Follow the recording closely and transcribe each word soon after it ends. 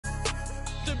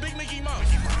the big Mickey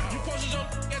Mouse. You posted your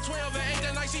at 12 and 8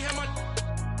 that night, she had my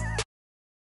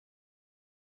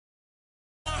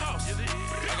house.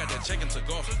 I got that check and took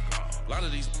off. A lot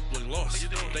of these look lost.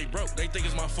 They broke, they think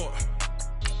it's my fault.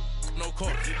 No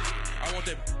court. I want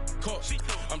that court.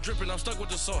 I'm dripping, I'm stuck with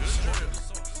the sauce.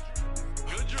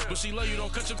 But she love you,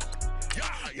 don't cut your.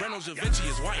 Breno Javinci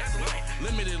is white.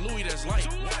 Limited Louis, that's light.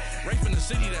 Rape in the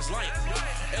city, that's light.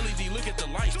 LED, look at the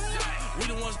light. We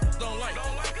the ones don't like.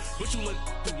 But you look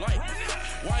too light.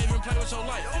 Why even play with your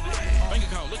life? Bank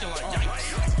account looking like yikes.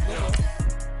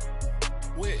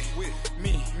 With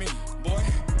me, boy.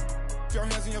 Your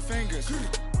hands in your fingers.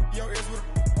 Your ears with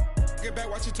a. Get back,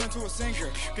 watch you turn to a singer.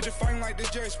 Get you fighting like this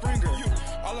Jerry Springer.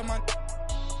 All of my.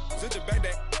 Zit the back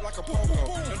that like a popo.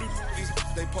 Don't do these,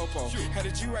 they popo. Had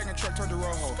a G-Wagon truck turned to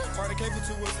Rojo. Find a cable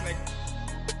 2 wheels and they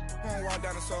going wild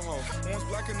down in Soho. One was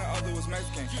black and the other was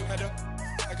Mexican. Had a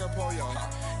like a pollo.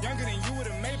 Younger than you with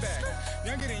a Maybach.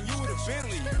 Younger than you with a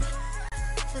Bentley.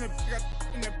 Finna got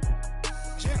in the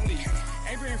gently.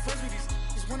 Angry and friends with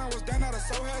these when I was down out of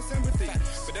so had sympathy.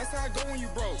 But that's how I go when you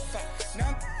broke.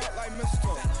 Now I'm like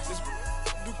Mexico. This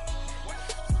do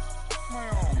my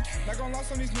own. Not gonna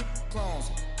lost on these new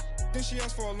clones. Then she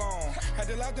asked for a loan. Had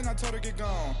to laugh, then I told her get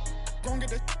gone. Gon' get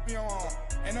that me on.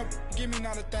 And up, give me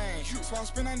not a thing. So I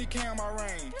spend 90K on my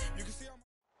range. You can see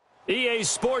EA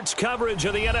Sports coverage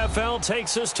of the NFL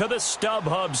takes us to the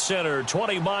StubHub Center,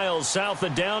 20 miles south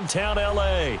of downtown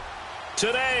L.A.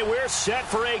 Today, we're set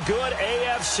for a good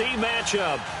AFC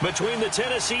matchup between the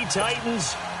Tennessee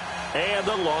Titans and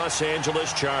the Los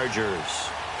Angeles Chargers.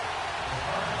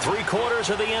 3/4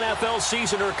 of the NFL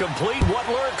season are complete. What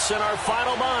lurks in our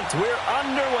final month? We're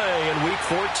underway in Week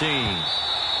 14.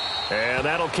 And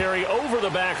that'll carry over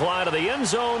the back line of the end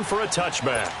zone for a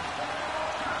touchback.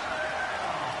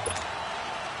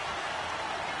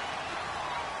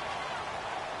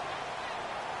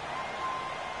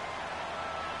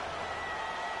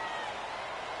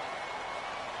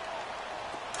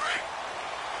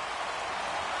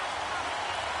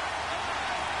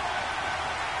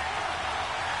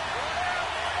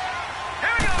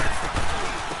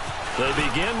 They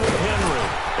begin with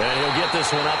Henry, and he'll get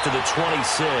this one up to the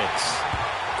 26.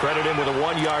 Credit him with a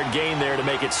 1-yard gain there to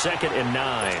make it 2nd and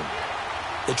 9.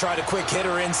 They tried a quick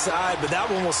hitter inside, but that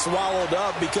one was swallowed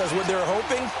up because what they're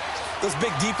hoping, those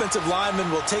big defensive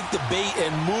linemen will take the bait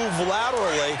and move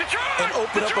laterally and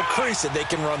open up a crease that they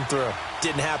can run through.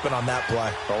 Didn't happen on that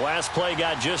play. The last play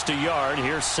got just a yard.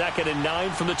 Here's 2nd and 9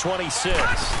 from the 26.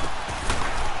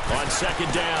 On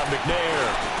 2nd down,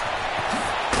 McNair.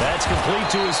 That's complete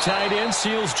to his tight end,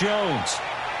 Seals Jones.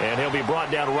 And he'll be brought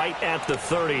down right at the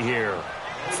 30 here.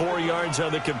 4 yards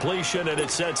on the completion, and it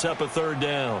sets up a 3rd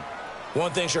down.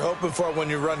 One thing you're hoping for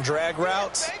when you run drag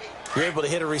routes, you're able to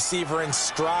hit a receiver in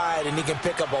stride, and he can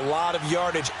pick up a lot of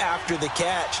yardage after the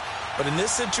catch. But in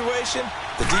this situation,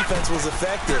 the defense was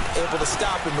effective, able to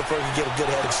stop him before he could get a good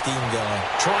head of steam going.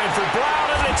 Trying for Brown,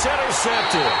 and it's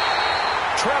intercepted.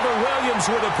 Trevor Williams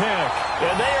with a pick,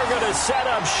 and they are going to set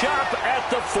up shop at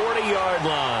the 40-yard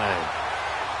line.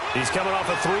 He's coming off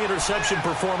a 3-interception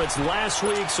performance last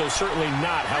week, so certainly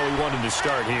not how he wanted to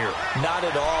start here. Not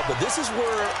at all, but this is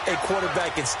where a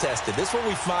quarterback gets tested. This is where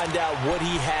we find out what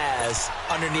he has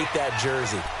underneath that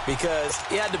jersey, because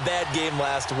he had a bad game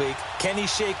last week. Can he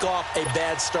shake off a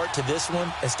bad start to this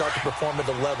one and start to perform at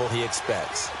the level he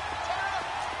expects?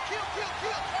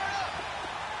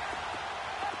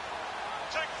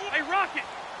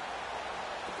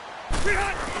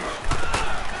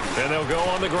 And they'll go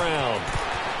on the ground.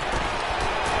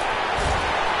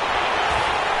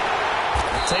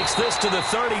 Takes this to the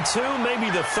 32, maybe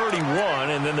the 31,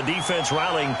 and then the defense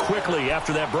rallying quickly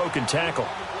after that broken tackle.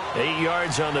 8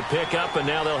 yards on the pickup, and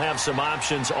now they'll have some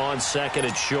options on 2nd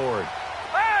and short.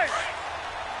 Hey!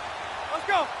 Let's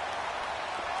go.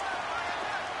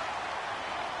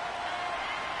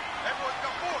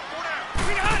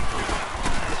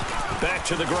 Back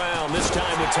to the ground, this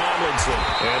time with Tomlinson.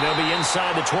 And they'll be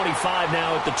inside the 25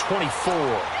 now at the 24.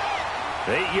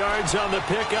 8 yards on the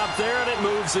pickup there, and it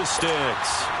moves the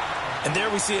sticks. And there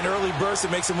we see an early burst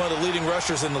that makes him one of the leading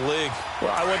rushers in the league. Well,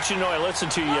 I want you to know, I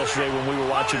listened to you yesterday when we were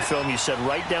watching film. You said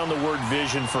write down the word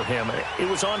vision for him. It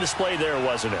was on display there,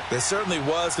 wasn't it? It certainly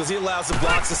was, because he allows the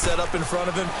blocks to set up in front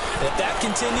of him. And if that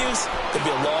continues, it'll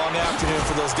be a long afternoon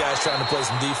for those guys trying to play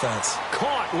some defense.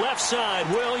 Caught left side,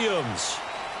 Williams.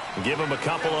 Give him a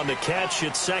couple on the catch.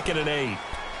 It's 2nd and 8.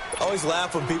 I always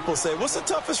laugh when people say, what's the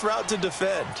toughest route to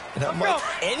defend? And I'm like,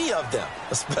 any of them,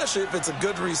 especially if it's a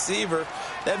good receiver.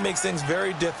 That makes things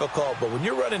very difficult. But when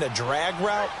you're running a drag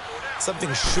route,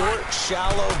 Something short,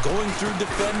 shallow, going through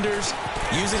defenders,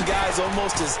 using guys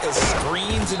almost as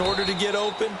screens in order to get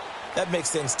open. That makes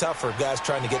things tough for guys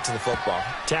trying to get to the football.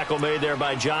 Tackle made there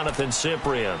by Jonathan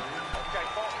Cyprien.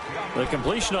 The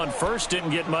completion on first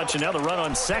didn't get much, and now the run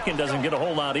on second doesn't get a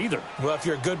whole lot either. Well, if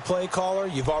you're a good play caller,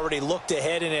 you've already looked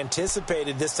ahead and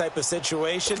anticipated this type of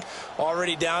situation.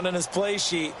 Already down in his play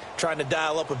sheet, trying to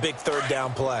dial up a big third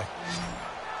down play.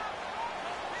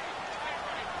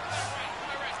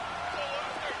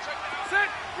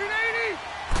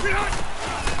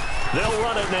 They'll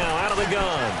run it now out of the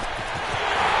gun.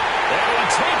 And he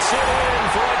takes it in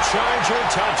for a Charger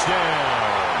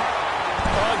touchdown.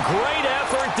 A great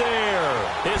effort there.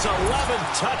 His 11th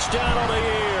touchdown of the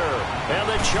year. And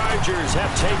the Chargers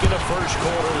have taken a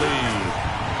first-quarter lead.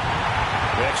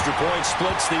 Extra point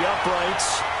splits the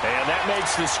uprights, and that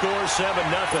makes the score 7-0.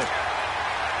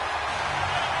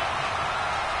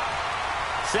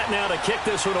 Set now to kick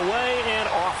this one away, and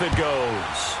off it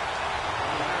goes.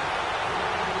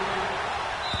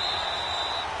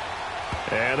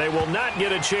 And they will not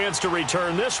get a chance to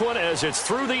return this one as it's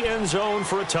through the end zone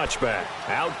for a touchback.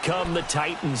 Out come the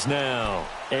Titans now.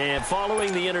 And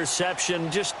following the interception,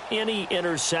 just any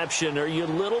interception, are you a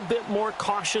little bit more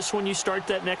cautious when you start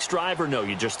that next drive, or no,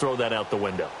 you just throw that out the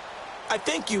window? I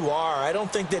think you are. I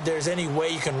don't think that there's any way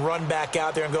you can run back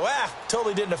out there and go,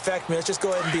 totally didn't affect me. Let's just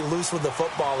go ahead and be loose with the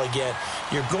football again.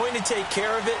 You're going to take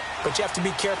care of it, but you have to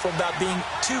be careful about being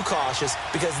too cautious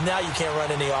because now you can't run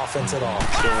any offense at all.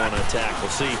 Still want to attack.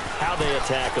 We'll see how they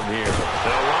attack him here.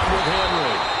 They'll run with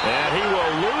Henry, and he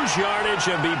will lose yardage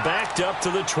and be backed up to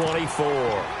the 24.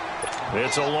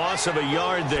 It's a loss of a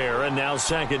yard there, and now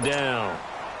second down.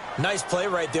 Nice play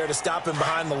right there to stop him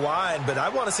behind the line, but I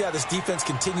want to see how this defense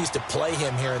continues to play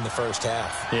him here in the first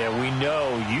half. Yeah, we know.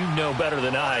 You know better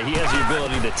than I. He has the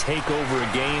ability to take over a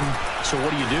game, so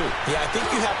what do you do? Yeah, I think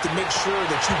you have to make sure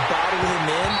that you bottle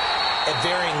him in at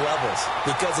varying levels,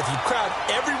 because if you crowd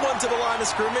everyone to the line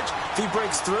of scrimmage, if he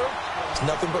breaks through, there's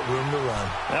nothing but room to run.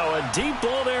 Now a deep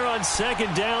ball there on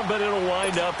second down, but it'll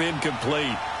wind up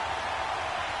incomplete.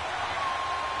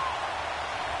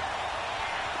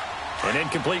 An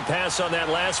incomplete pass on that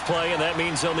last play, and that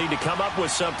means they'll need to come up with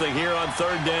something here on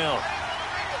third down.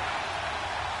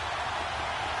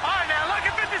 All right, now,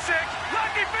 lucky 56.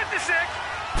 Lucky 56.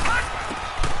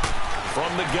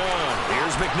 From the gun,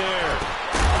 here's McNair.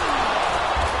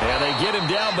 And they get him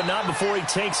down, but not before he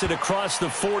takes it across the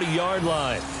 40-yard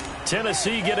line.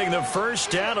 Tennessee getting the first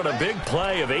down on a big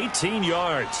play of 18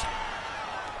 yards.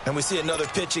 And we see another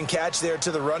pitch and catch there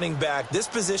to the running back. This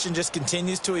position just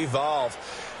continues to evolve.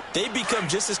 They become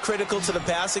just as critical to the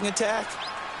passing attack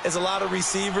as a lot of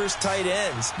receivers, tight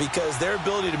ends, because their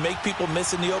ability to make people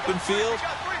miss in the open field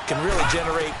can really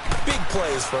generate big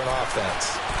plays for an offense.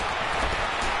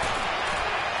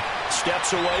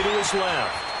 Steps away to his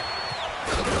left.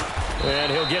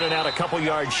 And he'll get it out a couple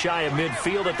yards shy of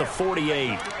midfield at the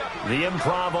 48. The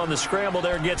improv on the scramble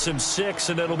there gets him 6,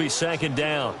 and it'll be second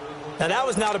down. Now, that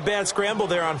was not a bad scramble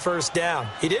there on first down.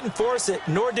 He didn't force it,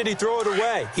 nor did he throw it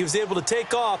away. He was able to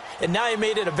take off, and now he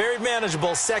made it a very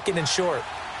manageable second and short.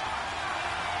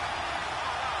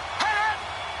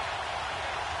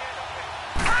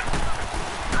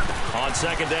 On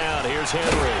second down, here's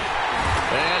Henry.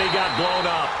 And he got blown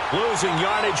up, losing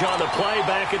yardage on the play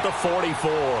back at the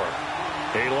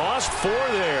 44. He lost 4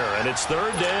 there, and it's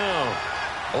third down.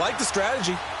 I like the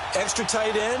strategy. Extra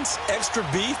tight ends, extra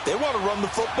beef. They want to run the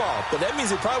football, but that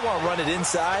means they probably want to run it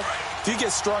inside. If you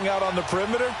get strung out on the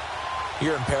perimeter,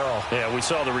 you're in peril. Yeah, we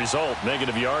saw the result,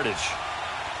 negative yardage.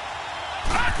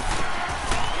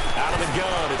 Out of the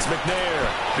gun, it's McNair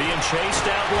being chased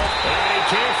out left, and he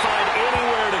can't find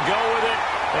anywhere to go with it,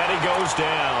 and he goes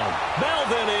down.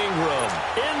 Melvin Ingram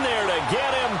in there to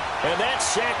get him, and that's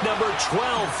sack number 12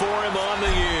 for him on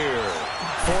the year.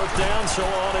 Fourth down, so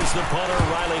on is the punter,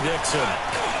 Riley Dixon.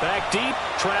 Back deep,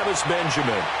 Travis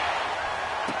Benjamin.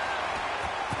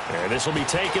 And this will be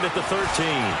taken at the 13.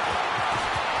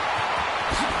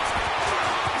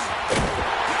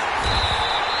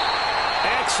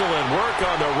 Excellent work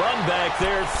on the run back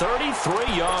there,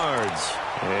 33 yards.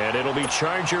 And it'll be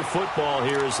Charger football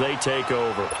here as they take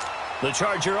over. The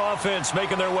Charger offense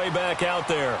making their way back out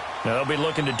there. Now they'll be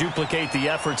looking to duplicate the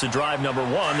efforts of drive number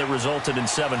 1 that resulted in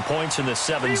 7 points in the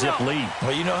 7-zip lead.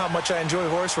 Well, you know how much I enjoy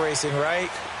horse racing, right?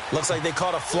 Looks like they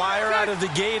caught a flyer out of the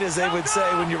gate, as they would say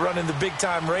when you're running the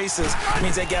big-time races. It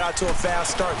means they get out to a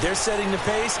fast start. They're setting the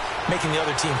pace, making the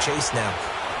other team chase now.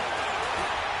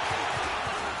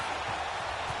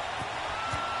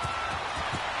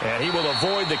 And he will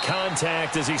avoid the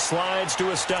contact as he slides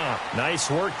to a stop. Nice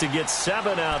work to get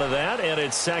 7 out of that, and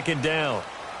it's second down.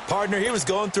 Partner, he was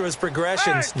going through his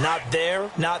progressions. Not there,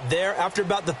 not there. After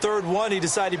about the third one, he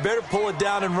decided he better pull it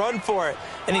down and run for it.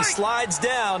 And he slides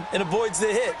down and avoids the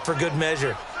hit for good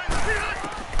measure.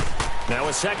 Now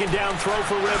a second down throw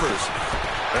for Rivers.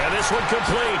 And this one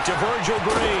complete to Virgil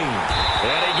Green.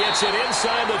 And he gets it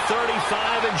inside the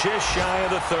 35 and just shy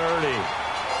of the 30.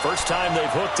 First time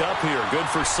they've hooked up here. Good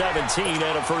for 17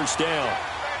 and a first down.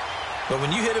 But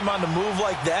when you hit him on the move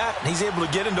like that, and he's able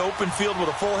to get into open field with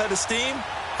a full head of steam,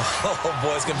 oh,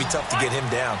 boy, it's going to be tough to get him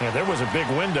down. Yeah, there was a big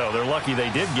window. They're lucky they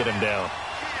did get him down.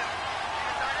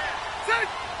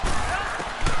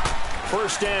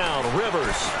 First down,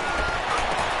 Rivers.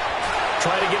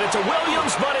 Try to get it to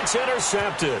Williams, but it's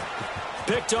intercepted.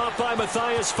 Picked off by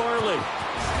Matthias Farley.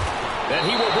 And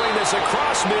he will bring this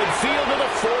across midfield to the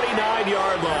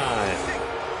 49-yard line.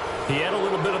 He had a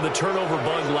little bit of the turnover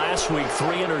bug last week,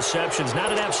 3 interceptions.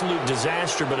 Not an absolute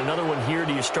disaster, but another one here.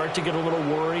 Do you start to get a little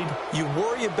worried? You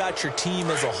worry about your team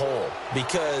as a whole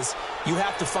because you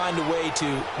have to find a way to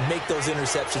make those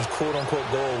interceptions, quote-unquote,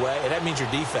 go away. And that means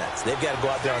your defense. They've got to go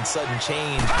out there on sudden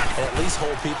change and at least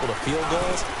hold people to field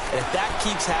goals. And if that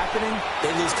keeps happening,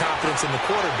 they lose confidence in the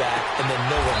quarterback, and then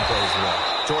no one plays well.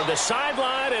 Toward the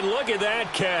sideline, and look at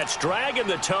that catch. Dragging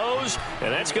the toes,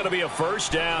 and that's going to be a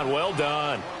first down. Well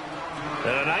done. And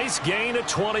a nice gain of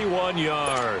 21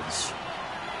 yards.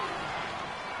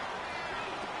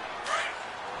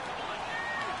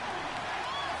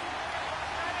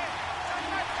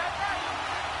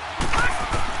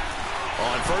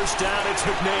 On first down, it's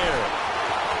McNair.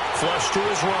 Flush to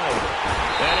his right.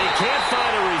 And he can't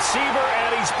find a receiver,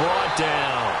 and he's brought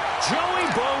down. Joey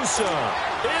Bosa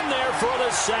in there for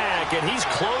the sack, and he's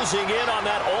closing in on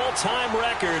that all-time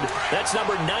record. That's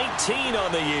number 19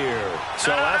 on the year.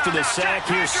 So after the sack,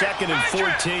 here's 2nd and 14.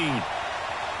 All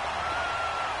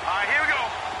right, here we go.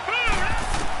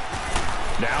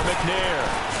 Now McNair.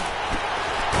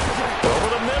 Over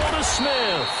the middle to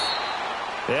Smith.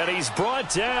 And he's brought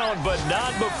down, but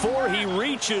not before he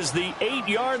reaches the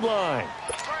 8-yard line.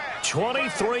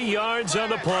 23 yards on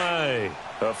the play.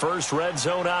 A first red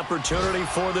zone opportunity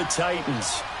for the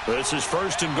Titans. This is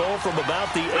 1st and goal from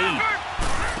about the 8.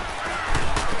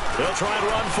 They'll try and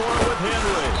run for it with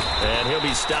Henry. And he'll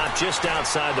be stopped just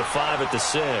outside the 5 at the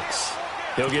 6.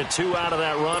 He'll get 2 out of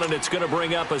that run, and it's going to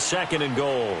bring up a 2nd and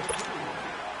goal.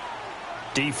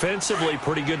 Defensively,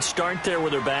 pretty good start there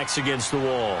with their backs against the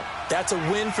wall. That's a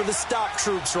win for the stock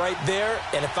troops right there.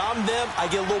 And if I'm them, I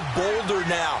get a little bolder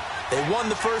now. They won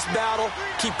the first battle.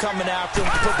 Keep coming after them.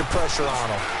 Put the pressure on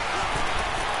them.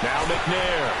 Now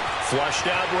McNair, flushed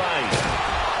out right.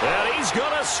 And he's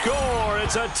going to score.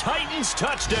 It's a Titans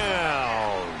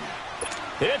touchdown.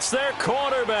 It's their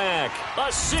quarterback.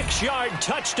 A 6-yard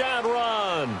touchdown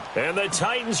run. And the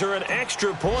Titans are an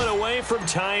extra point away from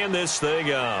tying this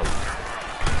thing up.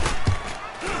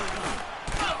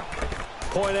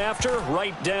 Point after,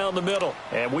 right down the middle.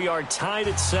 And we are tied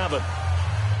at 7.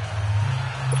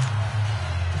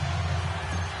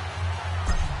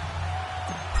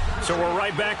 So we're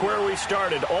right back where we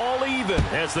started. All even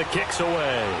as the kick's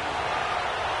away.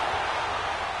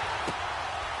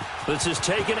 This is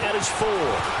taken at his 4.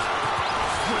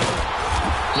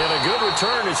 And a good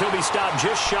return as he'll be stopped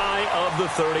just shy of the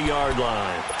 30-yard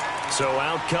line. So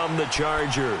out come the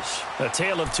Chargers. A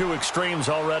tale of 2 extremes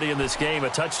already in this game. A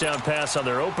touchdown pass on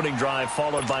their opening drive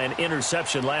followed by an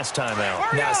interception last time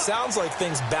out. Now, it sounds like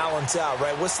things balance out,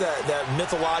 right? What's that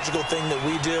mythological thing that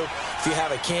we do? If you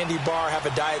have a candy bar, have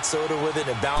a diet soda with it,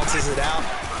 it balances it out.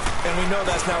 And we know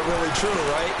that's not really true,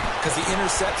 right? Because the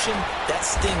interception, that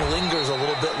sting lingers a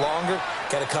little bit longer.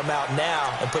 Got to come out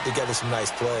now and put together some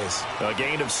nice plays. A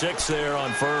gain of 6 there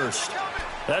on first.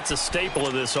 That's a staple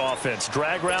of this offense.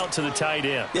 Drag route to the tight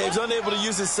end. Yeah, he's unable to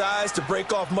use his size to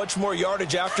break off much more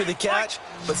yardage after the catch,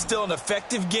 but still an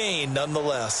effective gain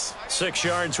nonetheless. 6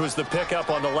 yards was the pickup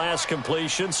on the last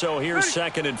completion, so here's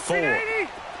 2nd and 4.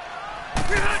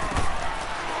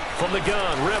 From the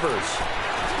gun, Rivers.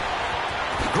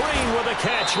 Green with a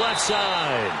catch left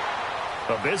side.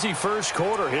 A busy first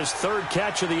quarter. His 3rd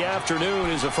catch of the afternoon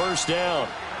is a first down.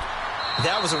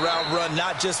 That was a route run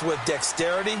not just with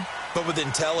dexterity, but with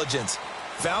intelligence.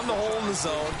 Found the hole in the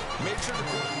zone. Made sure to...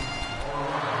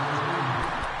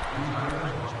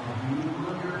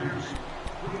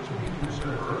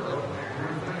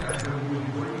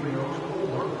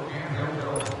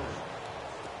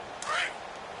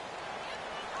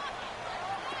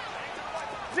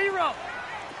 Zero.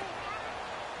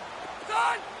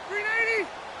 Done. 380.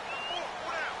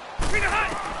 Green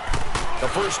hot. A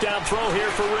first down throw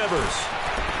here for Rivers.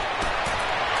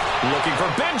 Looking for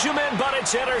Benjamin, but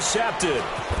it's intercepted.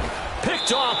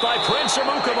 Picked off by Prince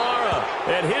Amukamara.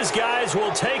 And his guys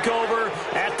will take over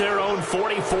at their own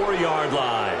 44-yard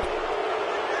line.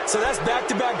 So that's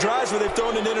back-to-back drives where they've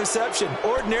thrown an interception.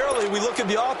 Ordinarily, we look at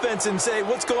the offense and say,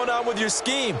 what's going on with your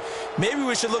scheme? Maybe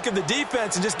we should look at the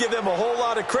defense and just give them a whole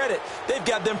lot of credit. They've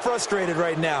got them frustrated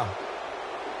right now.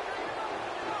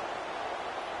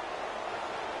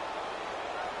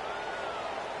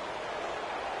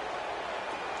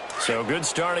 So good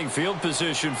starting field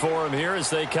position for him here as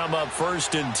they come up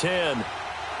 1st and 10.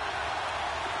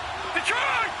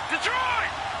 Detroit!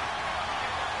 Detroit!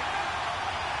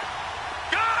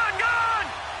 Gone! Gone!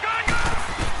 Gone! Gone!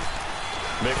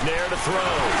 McNair to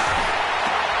throw.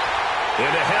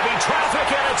 Into heavy traffic,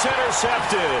 and it's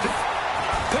intercepted.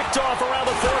 Picked off around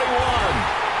the 41.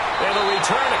 And a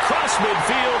return across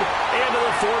midfield into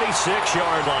the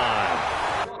 46-yard line.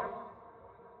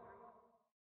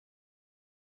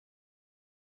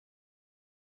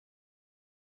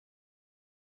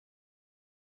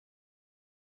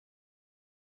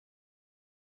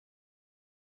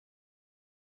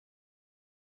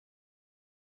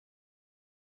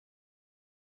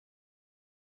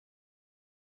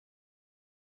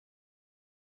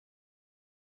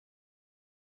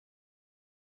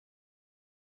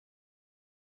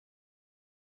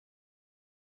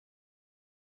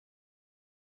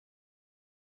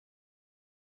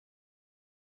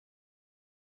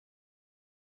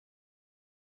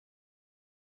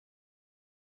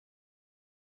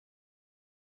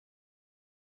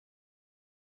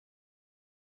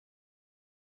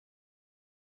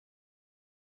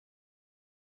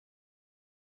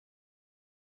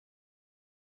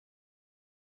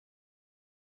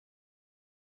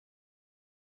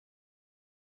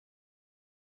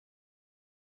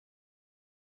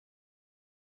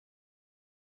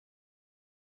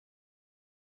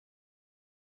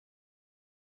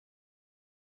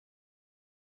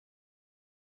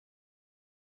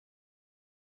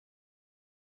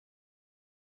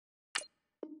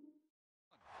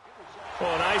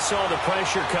 Well, and I saw the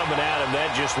pressure coming at him. That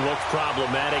just looked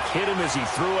problematic. Hit him as he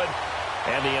threw it,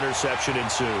 and the interception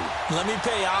ensued. Let me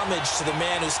pay homage to the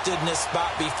man who stood in this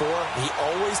spot before. He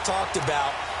always talked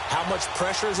about how much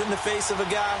pressure is in the face of a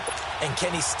guy, and can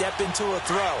he step into a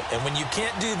throw. And when you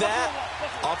can't do that,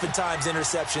 oftentimes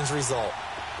interceptions result.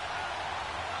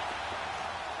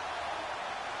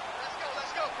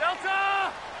 Let's go! Delta!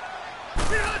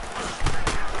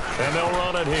 And they'll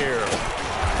run it here.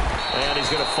 And he's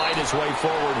going to fight his way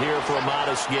forward here for a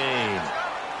modest gain.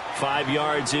 5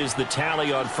 yards is the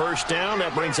tally on 1st down.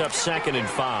 That brings up 2nd and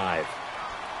 5.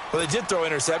 Well, they did throw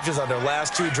interceptions on their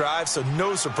last 2 drives, so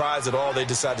no surprise at all they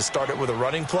decided to start it with a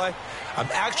running play. I'm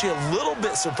actually a little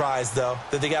bit surprised, though,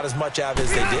 that they got as much out as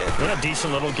they did. Yeah,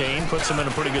 decent little gain. Puts them in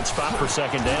a pretty good spot for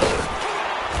 2nd down.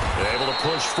 They're able to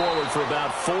push forward for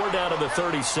about 4 down to the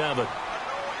 37.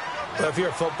 Well, if you're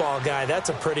a football guy, that's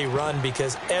a pretty run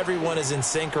because everyone is in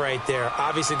sync right there.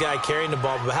 Obviously, the guy carrying the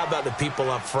ball, but how about the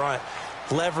people up front?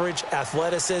 Leverage,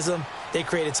 athleticism, they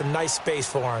created some nice space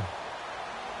for him.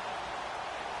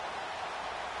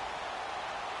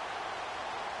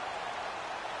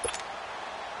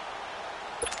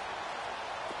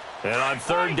 And on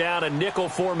 3rd down, a nickel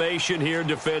formation here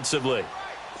defensively.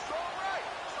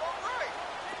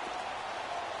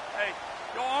 Hey,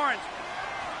 go orange.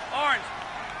 Orange.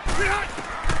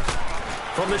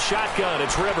 From the shotgun,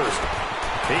 it's Rivers.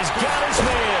 He's got his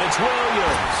man. It's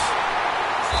Williams.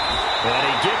 And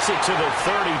he gets it to the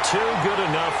 32. Good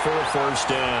enough for a 1st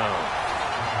down.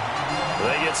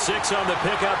 They get 6 on the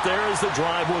pickup there as the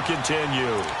drive will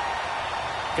continue.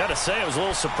 Got to say, I was a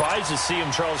little surprised to see him,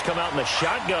 Charles, come out in the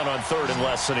shotgun on 3rd and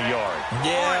less than a yard.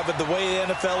 Yeah, but the way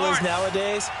the NFL is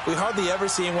nowadays, we hardly ever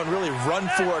see anyone really run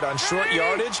for it on short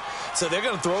yardage. So they're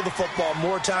going to throw the football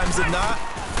more times than not.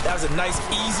 That was a nice,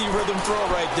 easy rhythm throw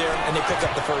right there, and they pick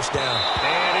up the 1st down.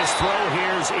 And his throw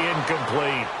here is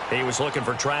incomplete. He was looking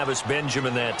for Travis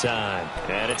Benjamin that time.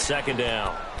 And it's 2nd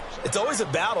down. It's always a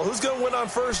battle. Who's going to win on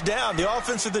 1st down, the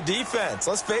offense or the defense?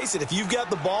 Let's face it, if you've got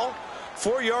the ball,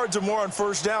 4 yards or more on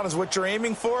 1st down is what you're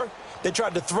aiming for. They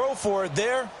tried to throw for it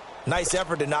there. Nice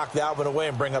effort to knock that one away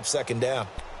and bring up 2nd down.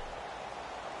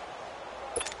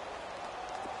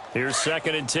 Here's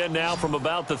 2nd and 10 now from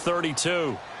about the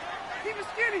 32. Keep it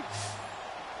skinny.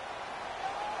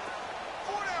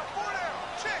 4 down.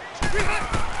 Check.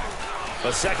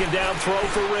 A 2nd down throw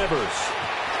for Rivers.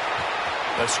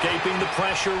 Escaping the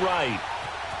pressure right.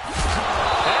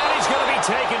 And he's going to be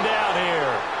taken down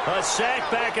here. A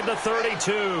sack back at the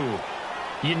 32.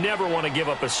 You never want to give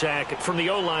up a sack. From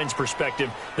the O-line's perspective,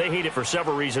 they hate it for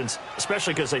several reasons,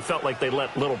 especially because they felt like they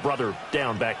let little brother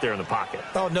down back there in the pocket.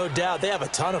 Oh, no doubt. They have a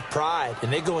ton of pride,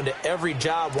 and they go into every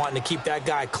job wanting to keep that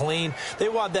guy clean. They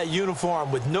want that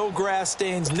uniform with no grass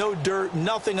stains, no dirt,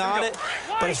 nothing on it.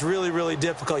 But it's really, really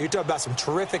difficult. You're talking about some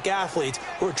terrific athletes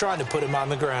who are trying to put him on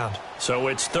the ground. So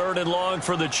it's 3rd and long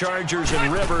for the Chargers,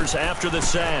 and Rivers after the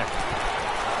sack.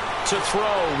 To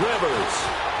throw, Rivers.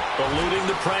 Eluding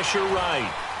the pressure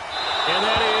right. And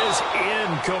that is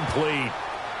incomplete.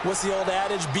 What's the old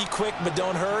adage? Be quick, but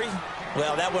don't hurry?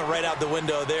 Well, that went right out the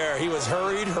window there. He was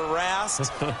hurried,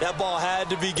 harassed. That ball had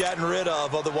to be gotten rid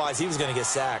of, otherwise he was going to get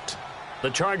sacked. The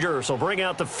Chargers will bring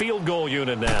out the field goal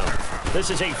unit now.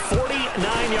 This is a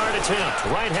 49-yard attempt,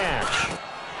 right hash.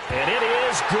 And it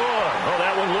is good. Oh,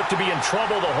 that one looked to be in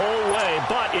trouble the whole way,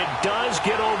 but it does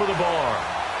get over the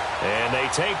bar. And they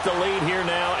take the lead here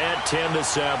now at 10-7.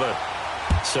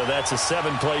 So that's a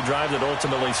 7-play drive that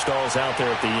ultimately stalls out there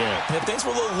at the end. And things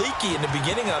were a little leaky in the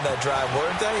beginning on that drive,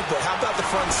 weren't they? But how about the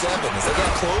front 7? As they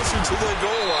got closer to the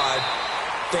goal line,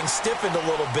 things stiffened a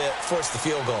little bit, forced the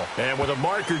field goal. And with a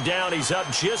marker down, he's up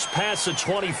just past the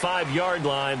 25-yard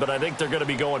line, but I think they're going to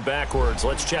be going backwards.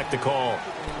 Let's check the call.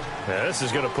 Yeah, this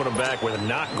is going to put them back with a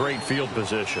not great field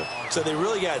position. So they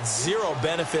really got zero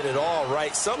benefit at all,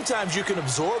 right? Sometimes you can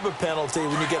absorb a penalty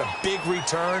when you get a big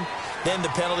return. Then the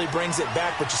penalty brings it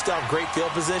back, but you still have great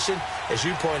field position. As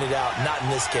you pointed out, not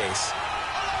in this case.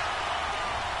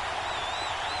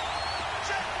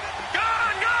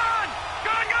 Gone, gone!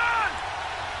 Gone, gone!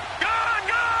 Gone,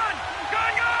 gone!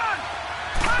 Gone, gone!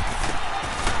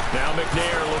 Now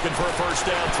McNair looking for a first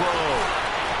down throw.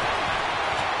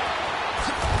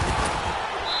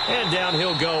 And down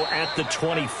he'll go at the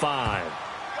 25.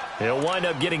 He'll wind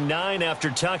up getting 9 after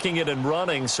tucking it and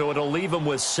running, so it'll leave him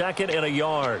with 2nd and a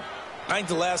yard. I think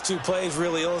the last 2 plays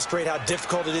really illustrate how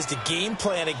difficult it is to game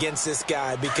plan against this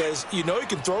guy because you know he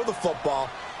can throw the football,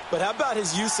 but how about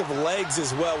his use of legs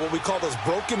as well? What we call those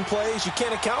broken plays, you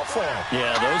can't account for them.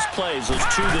 Yeah, those plays, those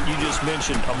 2 that you just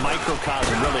mentioned, a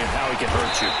microcosm really of how he can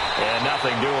hurt you. And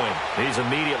nothing doing. He's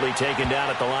immediately taken down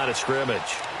at the line of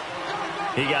scrimmage.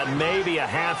 He got maybe a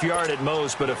half yard at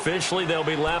most, but officially they'll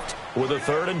be left with a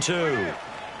 3rd and 2.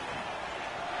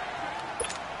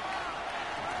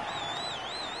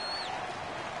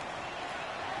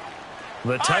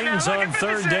 The Titans on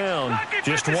 3rd down,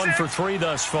 just 1 for 3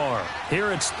 thus far.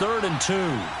 Here it's 3rd and 2.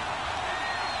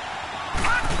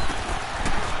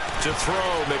 To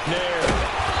throw, McNair.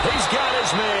 He's got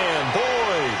his man,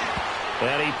 Boyd.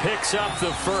 And he picks up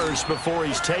the first before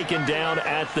he's taken down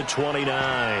at the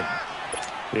 29.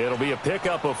 It'll be a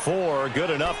pickup of 4, good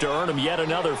enough to earn him yet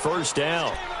another first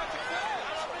down.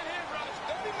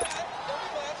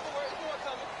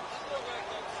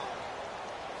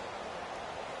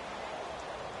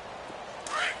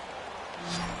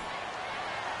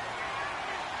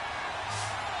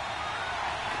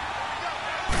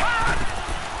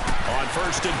 On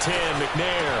 1st and 10,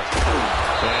 McNair.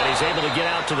 And he's able to get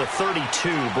out to the 32,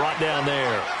 brought down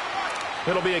there.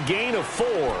 It'll be a gain of 4,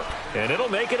 and it'll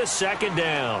make it a 2nd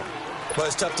down. Well,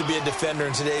 it's tough to be a defender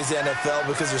in today's NFL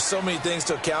because there's so many things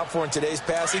to account for in today's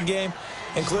passing game,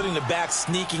 including the back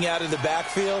sneaking out of the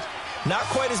backfield. Not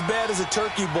quite as bad as a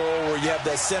turkey bowl where you have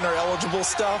that center-eligible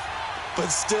stuff, but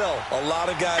still a lot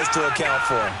of guys to account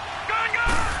for.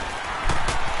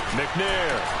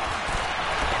 McNair.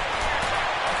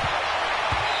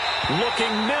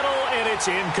 Looking middle, and it's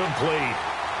incomplete.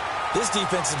 This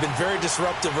defense has been very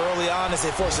disruptive early on as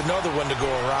they force another one to go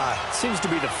awry. Seems to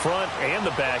be the front and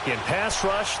the back end. Pass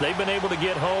rush, they've been able to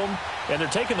get home, and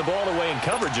they're taking the ball away in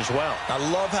coverage as well. I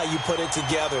love how you put it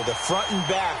together. The front and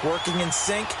back working in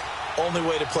sync, only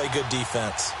way to play good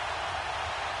defense.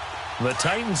 The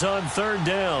Titans on 3rd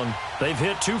down. They've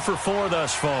hit 2 for 4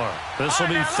 thus far. This will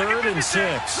be 3rd and 6.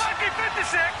 Lucky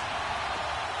 56.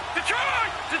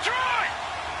 Detroit! Detroit!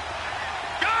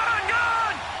 Gone,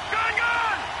 gone! Gone,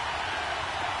 gone!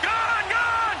 Gone,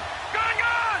 gone! Gone,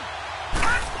 gone!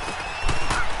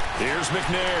 Here's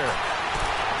McNair.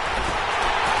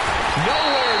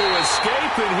 Nowhere to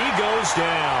escape, and he goes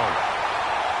down.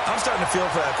 I'm starting to feel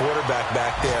for that quarterback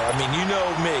back there. I mean, you know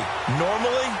me.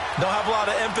 Normally, don't have a lot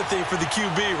of empathy for the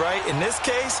QB, right? In this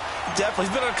case, definitely.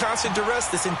 He's been on constant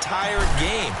duress this entire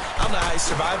game. I don't know how he's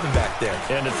surviving back there.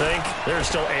 And to think, there's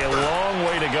still a long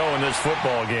way to go in this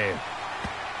football game.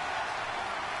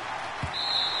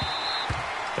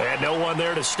 And no one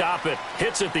there to stop it.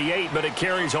 Hits at the 8, but it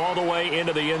carries all the way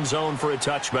into the end zone for a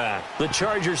touchback. The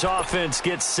Chargers offense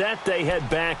gets set. They head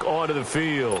back onto the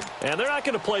field. And they're not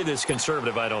going to play this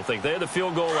conservative, I don't think. They had the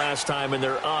field goal last time, and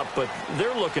they're up, but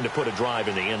they're looking to put a drive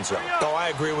in the end zone. Oh, I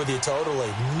agree with you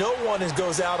totally. No one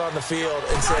goes out on the field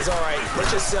and says, all right,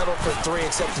 let's just settle for 3,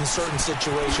 except in certain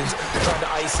situations, trying to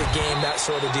ice a game, that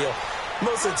sort of deal.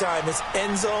 Most of the time, it's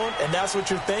end zone, and that's what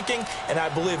you're thinking, and I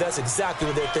believe that's exactly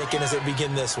what they're thinking as they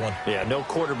begin this one. Yeah, no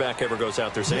quarterback ever goes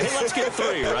out there saying, hey, let's get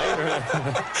 3,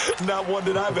 right? Not one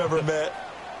that I've ever met.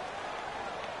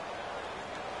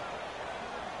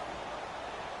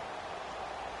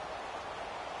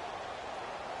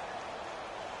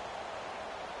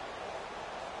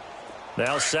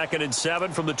 Now 2nd and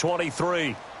 7 from the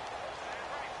 23.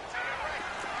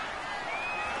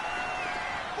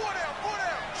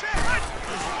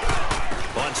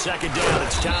 On 2nd down,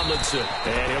 it's Tomlinson.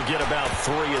 And he'll get about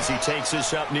 3 as he takes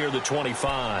this up near the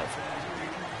 25.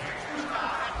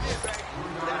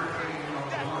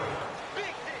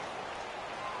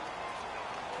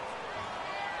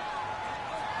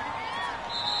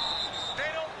 They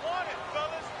don't want it,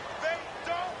 fellas. They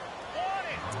don't want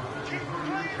it. Keep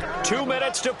playing. 2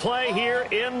 minutes to play here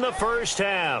in the first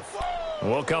half.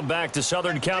 We'll come back to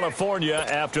Southern California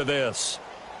after this.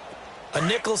 A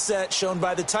nickel set shown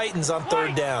by the Titans on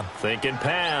 3rd down. Thinking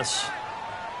pass.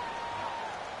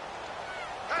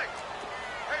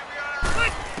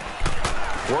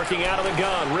 Working out of the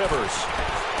gun, Rivers.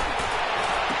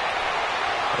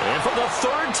 And for the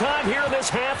 3rd time here in this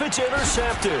half, it's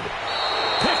intercepted.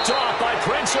 Picked off by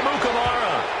Prince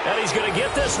Amukamara. And he's going to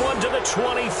get this one to the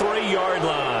 23-yard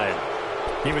line.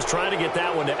 He was trying to get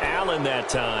that one to Allen that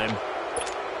time.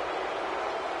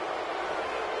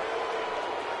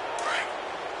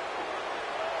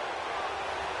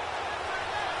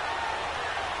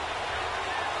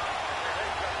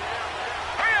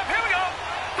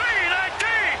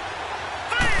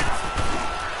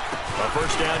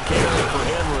 First down carry for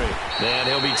Henry. And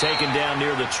he'll be taken down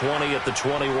near the 20 at the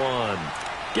 21.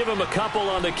 Give him a couple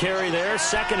on the carry there.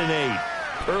 2nd and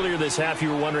 8. Earlier this half, you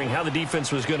were wondering how the defense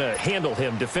was going to handle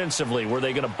him defensively. Were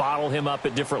they going to bottle him up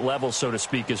at different levels, so to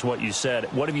speak, is what you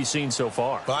said. What have you seen so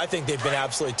far? Well, I think they've been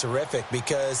absolutely terrific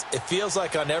because it feels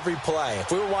like on every play, if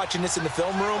we were watching this in the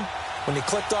film room, when he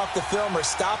clicked off the film or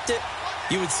stopped it,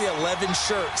 you would see 11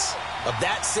 shirts of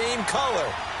that same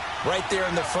color right there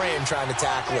in the frame trying to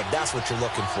tackle it. That's what you're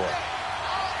looking for.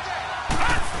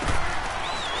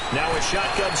 Now a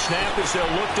shotgun snap as they'll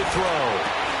look to throw.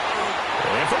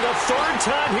 And for the 3rd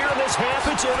time here in this half,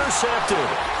 it's intercepted.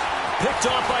 Picked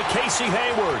off by Casey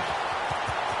Hayward.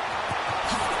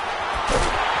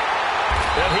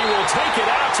 And he will take it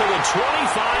out to the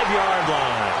 25-yard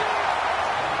line.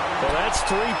 Well, that's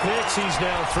 3 picks he's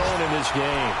now thrown in this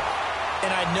game. And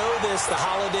I know this, the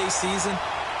holiday season,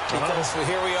 because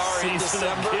here we are in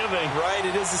December. Right,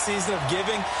 it is the season of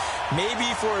giving. Maybe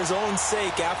for his own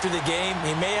sake, after the game,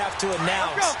 he may have to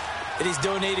announce that he's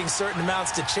donating certain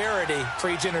amounts to charity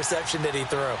for each interception that he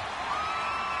threw.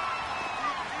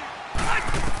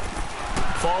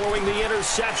 Following the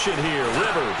interception here,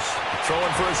 Rivers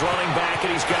throwing for his running back,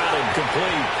 and he's got him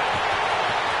complete.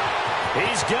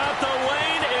 He's got the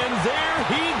lane, and there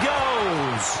he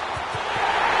goes.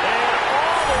 And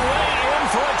all the way in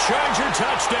for a Charger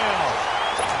touchdown.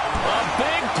 A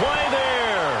big play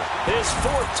there. His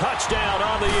 4th touchdown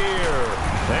on the year.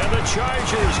 And the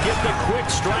Chargers get the quick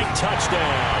strike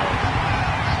touchdown.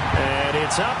 And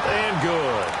it's up and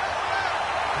good.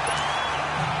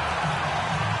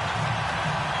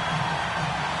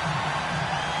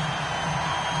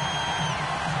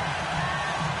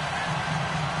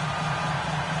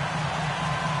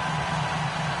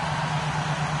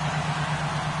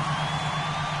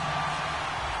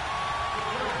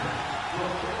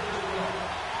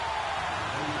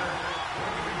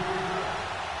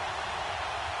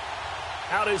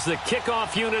 Out is the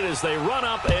kickoff unit as they run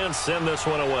up and send this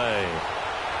one away.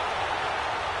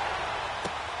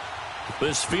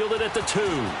 This fielded at the 2.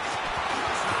 And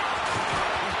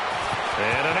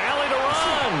an alley to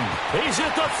run. He's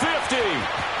at the 50,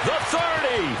 the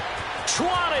 30,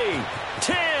 20,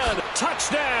 10.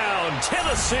 Touchdown,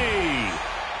 Tennessee.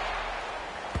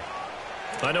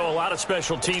 I know a lot of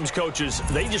special teams coaches,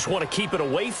 they just want to keep it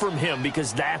away from him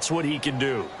because that's what he can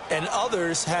do. And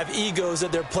others have egos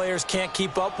that their players can't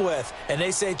keep up with. And they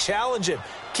say, challenge him,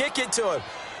 kick it to him.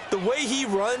 The way he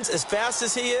runs as fast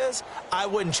as he is, I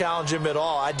wouldn't challenge him at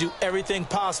all. I'd do everything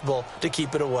possible to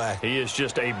keep it away. He is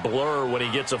just a blur when he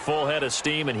gets a full head of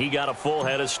steam, and he got a full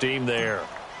head of steam there.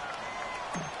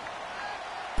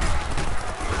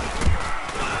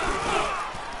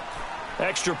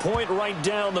 Extra point right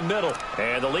down the middle.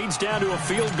 And the lead's down to a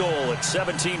field goal at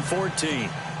 17-14.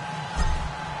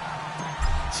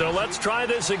 So let's try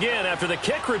this again. After the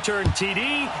kick return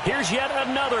TD, here's yet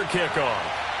another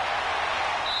kickoff.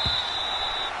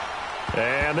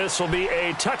 And this will be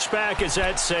a touchback as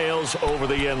that sails over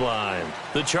the end line.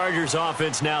 The Chargers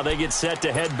offense now, they get set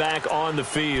to head back on the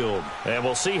field. And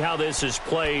we'll see how this is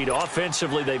played.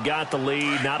 Offensively, they've got the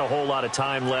lead. Not a whole lot of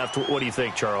time left. What do you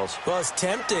think, Charles? Well, it's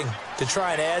tempting to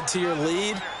try and add to your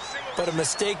lead, but a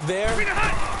mistake there,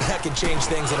 that can change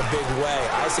things in a big way.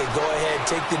 I say go ahead,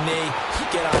 take the knee,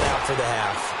 get on out for the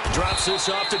half. Drops this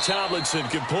off to Tomlinson,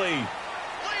 complete.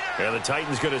 And the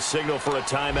Titans going to signal for a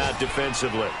timeout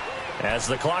defensively, as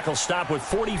the clock will stop with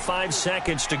 45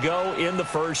 seconds to go in the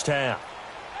first half.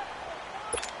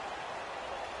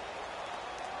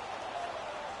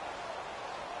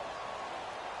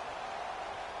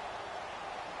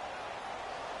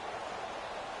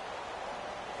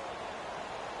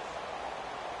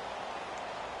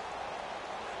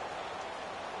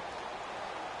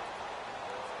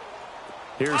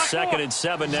 Here's 2nd and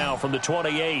 7 now from the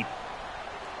 28.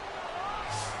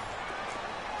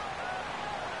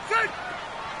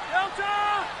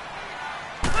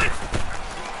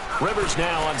 Rivers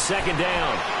now on 2nd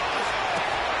down.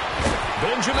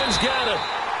 Benjamin's got it.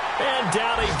 And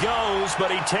down he goes, but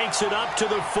he takes it up to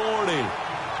the 40.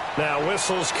 Now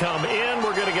whistles come in.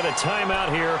 We're going to get a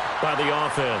timeout here by the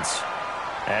offense,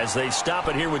 as they stop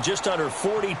it here with just under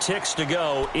 40 ticks to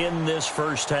go in this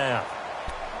first half.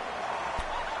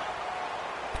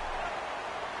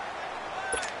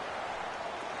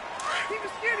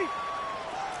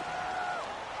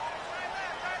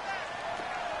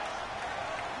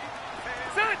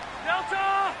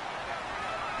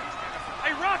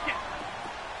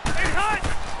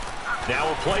 Now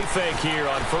a play fake here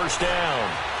on 1st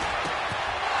down.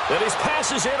 And his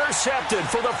pass is intercepted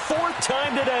for the 4th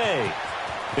time today.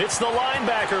 It's the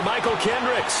linebacker, Michael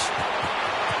Kendricks.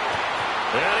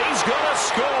 And he's going to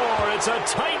score. It's a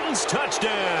Titans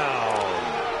touchdown.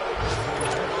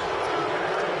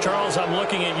 Charles, I'm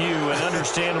looking at you, and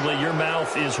understandably your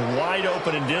mouth is wide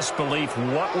open in disbelief.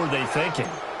 What were they thinking?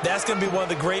 That's going to be one of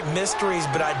the great mysteries,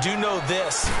 but I do know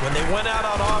this. When they went out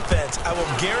on offense, I will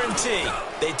guarantee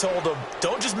they told them,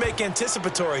 don't just make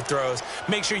anticipatory throws.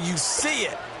 Make sure you see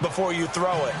it before you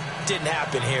throw it. Didn't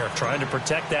happen here. Trying to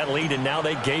protect that lead, and now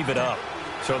they gave it up.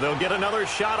 So they'll get another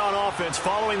shot on offense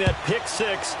following that pick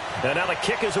six, and now the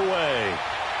kick is away.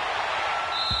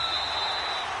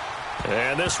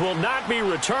 And this will not be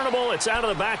returnable. It's out of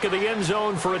the back of the end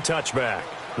zone for a touchback.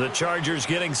 The Chargers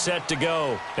getting set to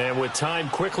go. And with time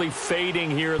quickly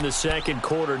fading here in the second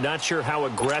quarter, not sure how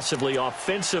aggressively,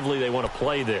 offensively they want to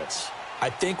play this. I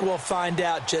think we'll find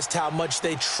out just how much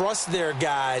they trust their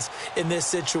guys in this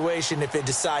situation if they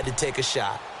decide to take a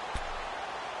shot.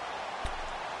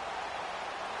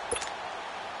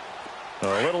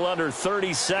 A little under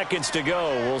 30 seconds to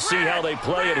go. We'll see how they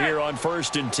play it here on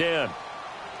 1st and 10.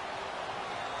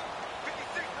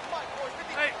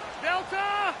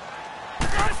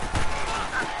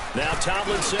 Now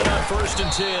Tomlinson on 1st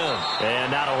and 10. And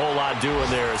not a whole lot doing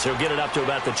there, as he'll get it up to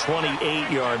about the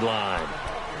 28-yard line.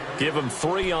 Give him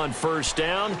 3 on 1st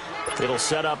down. It'll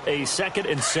set up a 2nd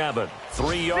and 7.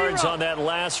 3 yards on that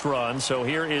last run, so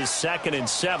here is 2nd and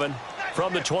 7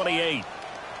 from the 28.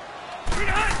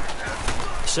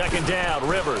 2nd down,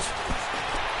 Rivers.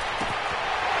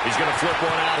 He's going to flip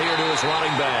one out here to his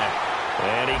running back.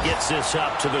 And he gets this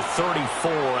up to the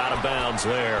 34 out of bounds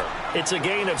there. It's a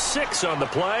gain of 6 on the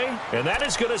play, and that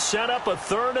is going to set up a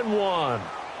 3rd and 1.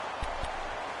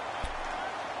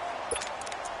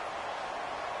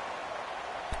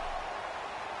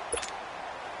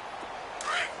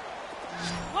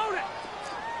 Load it!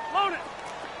 Load it!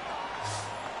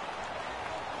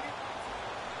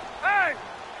 Hey!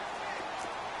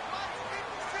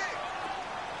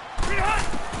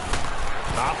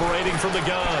 Operating from the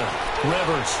gun,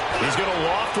 Rivers. He's going to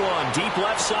loft one deep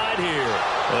left side here.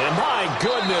 And my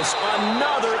goodness,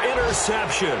 another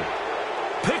interception.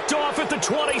 Picked off at the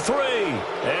 23.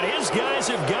 And his guys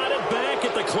have got it back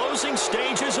at the closing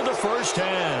stages of the first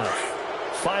half.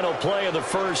 Final play of the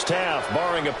first half,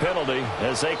 barring a penalty,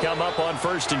 as they come up on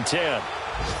 1st and 10.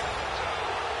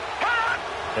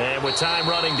 And with time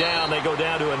running down, they go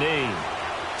down to a knee.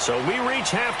 So we reach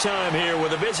halftime here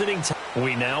with a visiting time.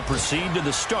 We now proceed to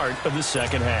the start of the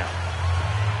second half.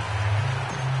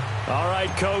 All right,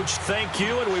 Coach, thank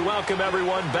you, and we welcome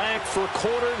everyone back for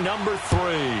quarter number 3.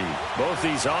 Both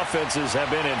these offenses have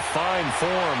been in fine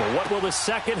form. What will the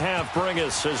second half bring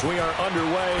us as we are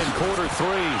underway in quarter 3?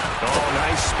 Oh,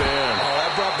 nice spin. Oh,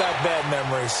 that brought back bad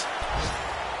memories.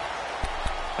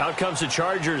 Out comes the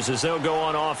Chargers as they'll go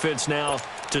on offense now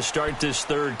to start this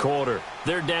third quarter.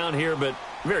 They're down here, but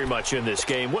very much in this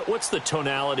game. What's the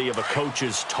tonality of a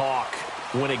coach's talk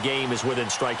when a game is within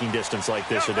striking distance like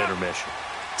this at intermission?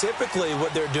 Typically,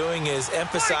 what they're doing is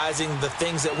emphasizing the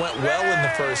things that went well in the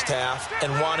first half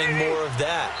and wanting more of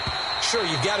that. Sure,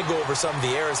 you've got to go over some of the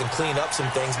errors and clean up some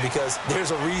things because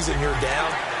there's a reason you're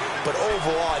down. But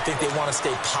overall, I think they want to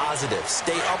stay positive,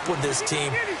 stay up with this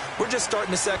team. We're just starting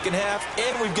the second half,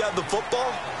 and we've got the football.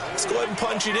 Let's go ahead and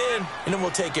punch it in, and then we'll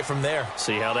take it from there.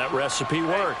 See how that recipe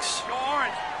works. Go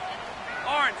orange.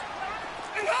 Orange.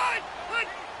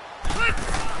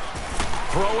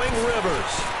 Throwing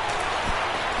Rivers.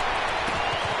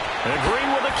 And Green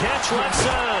with a catch left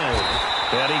side.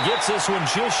 And he gets this one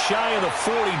just shy of the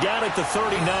 40, down at the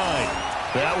 39.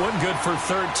 That one good for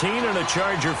 13 and a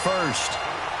Charger first.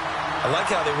 I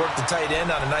like how they work the tight end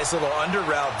on a nice little under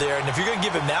route there. And if you're going to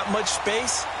give him that much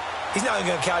space, he's not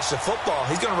going to catch the football.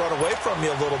 He's going to run away from you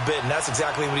a little bit, and that's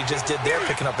exactly what he just did there,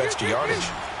 picking up extra yardage.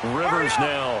 Rivers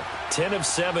now 10 of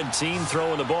 17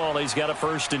 throwing the ball. He's got a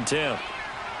 1st and 10.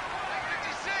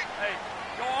 Hey,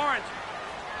 go orange.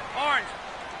 Orange.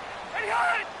 Hey,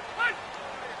 hide. Hide.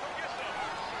 Come get some.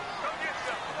 Come get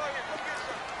some. Come on here. Come get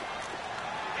some.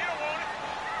 He don't want it.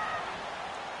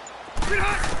 Get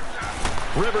hot.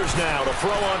 Rivers now to throw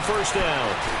on 1st down.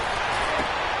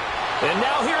 And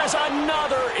now here's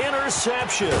another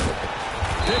interception.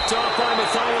 Picked off by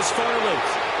Matthias Farley.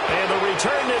 And the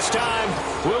return this time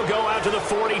will go out to the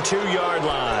 42-yard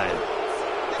line.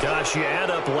 Gosh, you add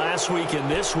up last week and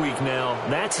this week now.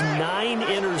 That's 9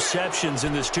 interceptions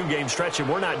in this 2-game stretch, and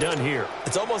we're not done here.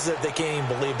 It's almost as if they can't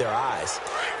even believe their eyes.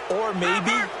 Or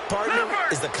maybe, partner,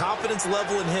 is the confidence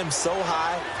level in him so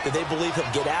high that they believe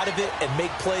he'll get out of it and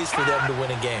make plays for them to win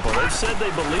a game. Well, they've said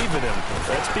they believe in him.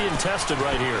 That's being tested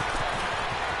right here.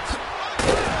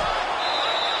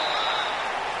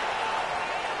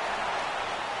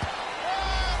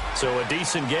 So a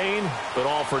decent gain, but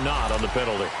all for naught on the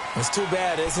penalty. It's too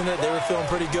bad, isn't it? They were feeling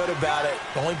pretty good about it.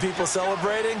 The only people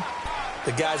celebrating,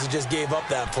 the guys who just gave up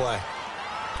that play.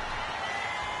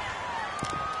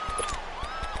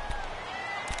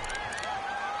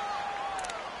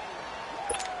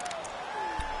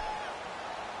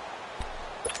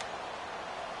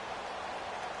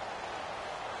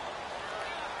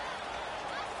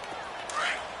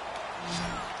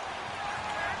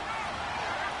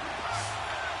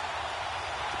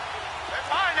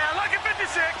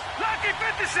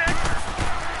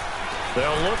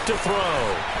 They'll look to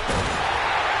throw.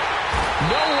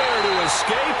 Nowhere to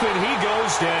escape, and he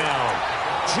goes down.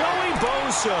 Joey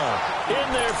Bosa in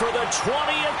there for the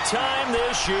 20th time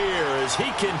this year as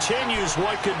he continues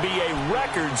what could be a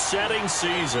record-setting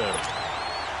season.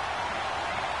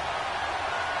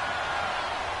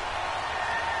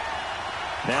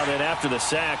 Now then, after the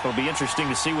sack, it'll be interesting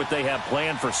to see what they have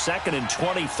planned for 2nd and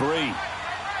 23.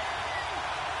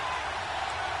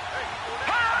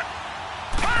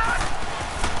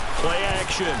 Play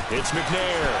action. It's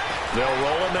McNair. They'll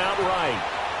roll him out right.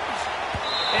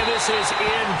 And this is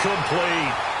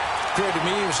incomplete. Appeared to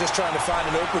me he was just trying to find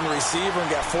an open receiver and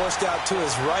got forced out to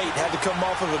his right. Had to come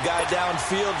off of a guy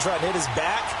downfield, try to hit his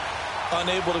back.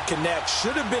 Unable to connect.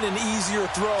 Should have been an easier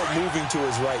throw moving to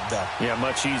his right, though. Yeah,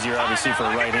 much easier, obviously, for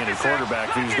a right-handed quarterback.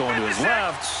 If he was going to his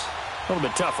left, a little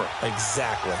bit tougher.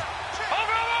 Exactly.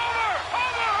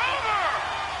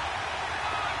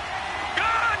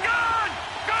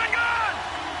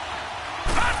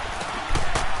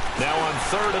 Now on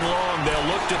 3rd and long, they'll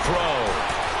look to throw.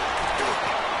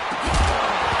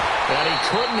 And he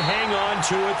couldn't hang on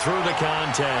to it through the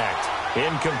contact.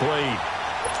 Incomplete.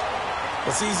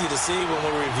 It's easy to see when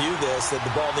we review this that the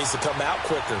ball needs to come out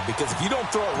quicker because if you don't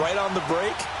throw it right on the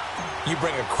break, you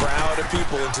bring a crowd of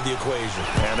people into the equation.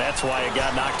 And that's why it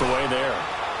got knocked away there.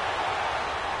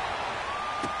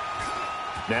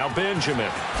 Now Benjamin.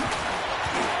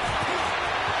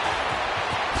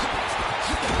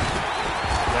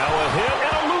 Now a hit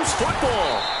and a loose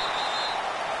football.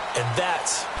 And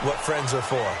that's what friends are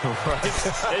for. Right.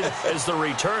 As the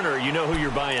returner, you know who you're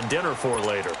buying dinner for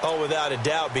later. Oh, without a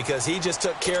doubt, because he just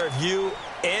took care of you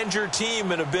and your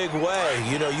team in a big way.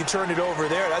 You know, you turn it over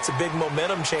there, that's a big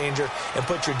momentum changer and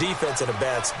put your defense in a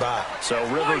bad spot. So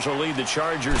Rivers will lead the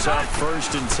Chargers out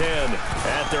 1st and 10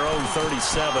 at their own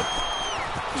 37.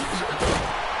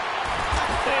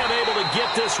 And able to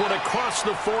get this one across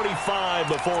the 45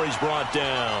 before he's brought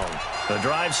down. The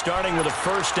drive starting with a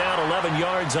 1st down, 11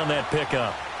 yards on that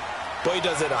pickup. Boy, he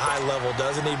does it at a high level,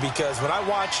 doesn't he? Because when I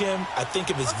watch him, I think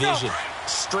of his vision.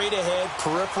 straight ahead,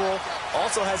 peripheral,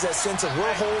 also has that sense of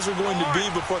where holes are going to be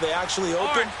before they actually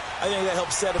open. I think that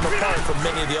helps set him apart from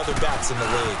many of the other backs in the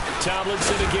league.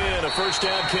 Tomlinson again, a first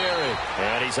down carry.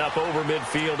 And he's up over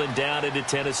midfield and down into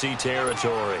Tennessee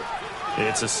territory.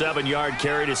 It's a 7-yard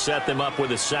carry to set them up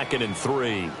with a 2nd and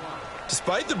 3.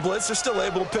 Despite the blitz, they're still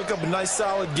able to pick up a nice,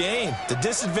 solid gain. The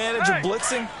disadvantage of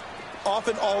blitzing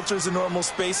often alters the normal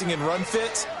spacing and run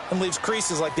fits and leaves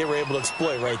creases like they were able to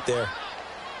exploit right there.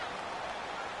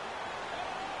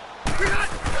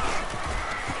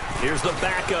 Here's the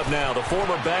backup now, the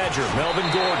former Badger, Melvin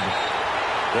Gordon.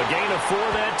 The gain of 4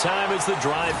 that time as the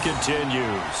drive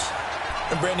continues.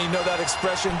 And Brandon, you know that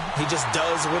expression? He just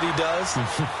does what he does?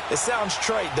 It sounds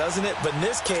trite, doesn't it? But in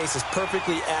this case, it's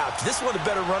perfectly apt. This is one of the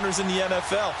better runners in the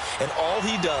NFL. And all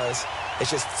he does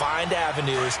is just find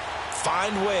avenues,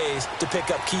 find ways to pick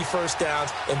up key first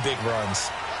downs and big runs.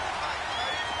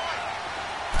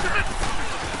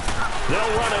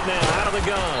 They'll run it now out of the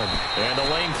gun. And the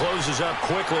lane closes up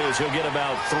quickly as he'll get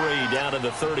about 3 down to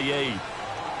the 38.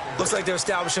 Looks like they're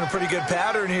establishing a pretty good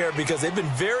pattern here because they've been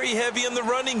very heavy in the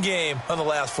running game on the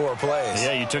last 4 plays.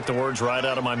 Yeah, you took the words right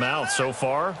out of my mouth. So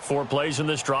far, 4 plays in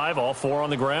this drive, all 4 on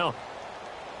the ground.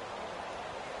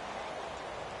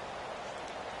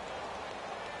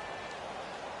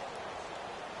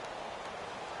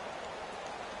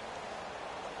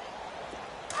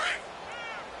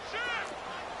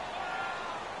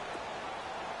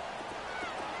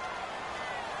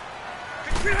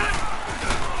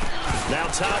 Now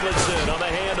Tomlinson on the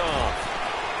handoff.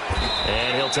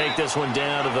 And he'll take this one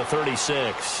down to the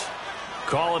 36.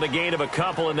 Call it a gain of a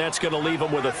couple, and that's going to leave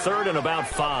him with a 3rd and about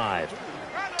 5.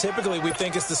 Typically, we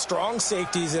think it's the strong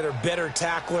safeties that are better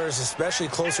tacklers, especially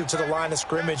closer to the line of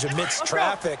scrimmage amidst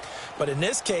traffic. But in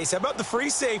this case, how about the free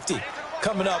safety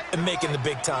coming up and making the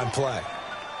big-time play?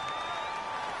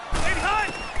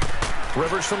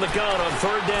 Rivers from the gun on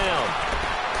 3rd down.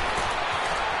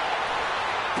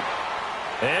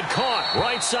 And caught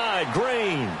right side,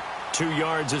 Green. 2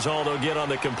 yards is all they'll get on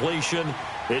the completion.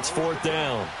 It's 4th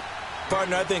down.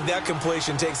 Partner, I think that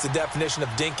completion takes the definition of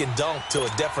dink and dunk to a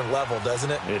different level, doesn't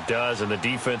it? It does, and the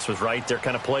defense was right there,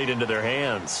 kind of played into their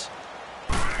hands.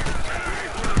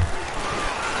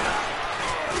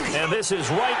 And this is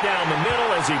right down the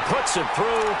middle as he puts it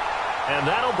through, and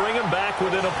that'll bring him back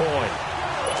within a point.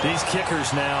 These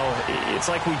kickers now, it's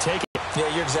like we take it. Yeah,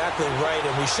 you're exactly right,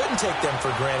 and we shouldn't take them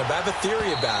for granted, but I have a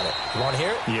theory about it. You want to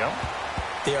hear it? Yep.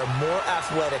 They are more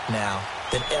athletic now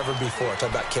than ever before.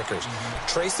 Talk about kickers.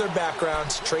 Trace their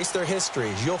backgrounds, trace their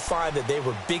histories. You'll find that they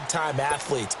were big-time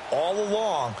athletes all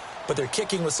along, but their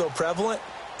kicking was so prevalent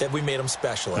that we made them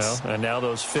specialists. Well, and now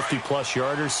those 50-plus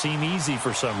yarders seem easy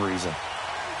for some reason.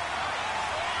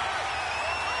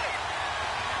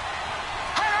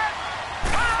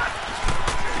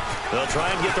 They'll try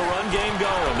and get the run game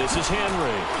going. This is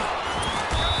Henry.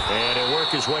 And he'll work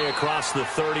his way across the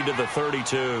 30 to the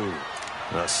 32.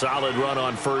 A solid run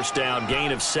on 1st down.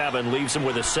 Gain of 7 leaves him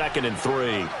with a 2nd and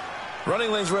 3.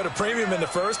 Running lanes were at a premium in the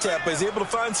first half, but he's able to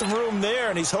find some room there,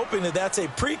 and he's hoping that that's a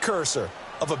precursor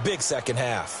of a big second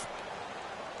half.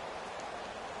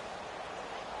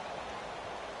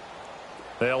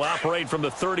 They'll operate from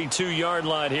the 32-yard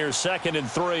line here, 2nd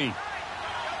and 3.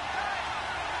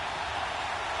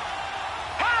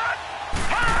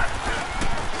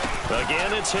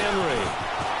 Again, it's Henry.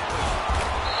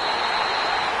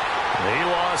 He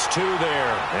lost 2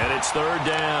 there, and it's 3rd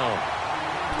down.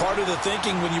 Part of the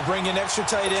thinking when you bring in extra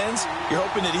tight ends, you're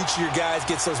hoping that each of your guys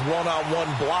gets those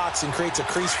one-on-one blocks and creates a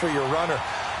crease for your runner.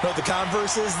 You know what the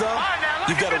converse is, though?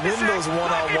 You've got to win those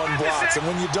one-on-one blocks, and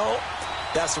when you don't,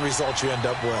 that's the result you end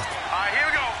up with. All right, here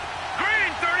we go.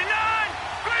 Green, 39.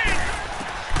 Green.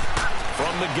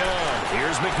 From the gun,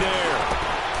 here's McNair.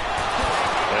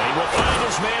 And he will find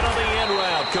his man on the end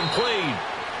route, complete.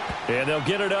 And they'll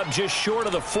get it up just short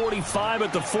of the 45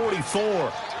 at the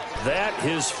 44. That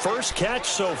his first catch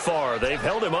so far. They've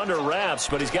held him under wraps,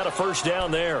 but he's got a 1st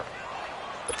down there.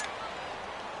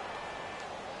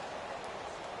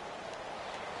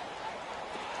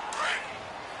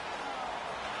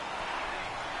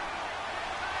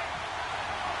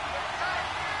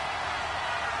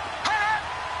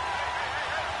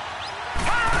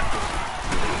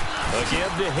 Again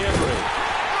to Henry.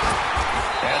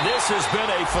 And this has been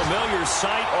a familiar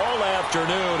sight all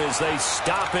afternoon as they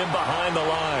stop him behind the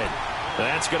line.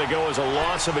 That's going to go as a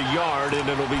loss of a yard, and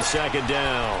it'll be 2nd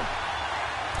down.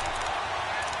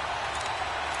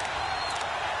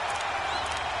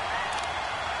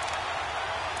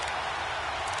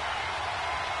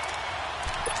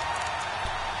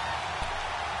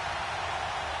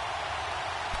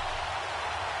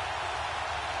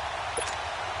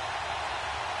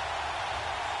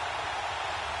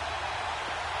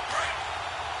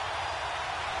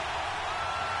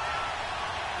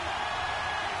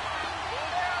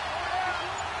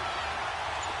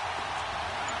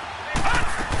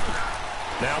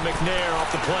 McNair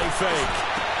off the play fake.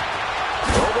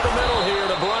 Over the middle here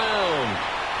to Brown.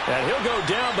 And he'll go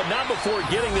down, but not before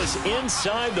getting this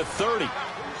inside the 30.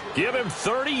 Give him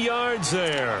 30 yards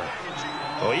there.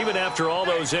 Well, even after all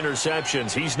those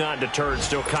interceptions, he's not deterred,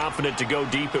 still confident to go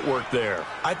deep at work there.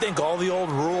 I think all the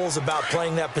old rules about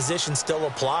playing that position still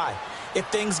apply. If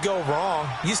things go wrong,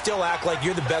 you still act like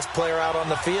you're the best player out on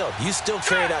the field. You still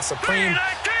carry that supreme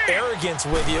arrogance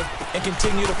with you and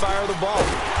continue to fire the ball.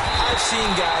 I've seen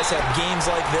guys have games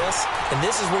like this, and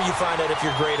this is where you find out if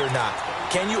you're great or not.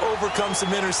 Can you overcome some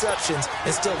interceptions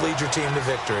and still lead your team to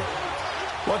victory?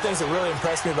 One thing that really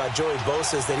impressed me about Joey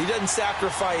Bosa is that he doesn't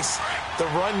sacrifice the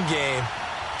run game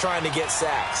trying to get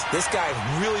sacks. This guy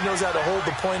really knows how to hold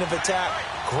the point of attack,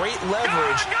 great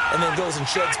leverage, and then goes and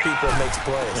sheds people and makes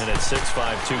plays. And at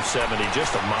 6'5", 270,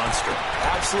 just a monster.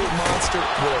 Absolute monster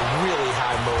with a really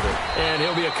high motor. And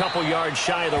he'll be a couple yards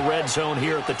shy of the red zone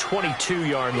here at the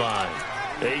 22-yard line.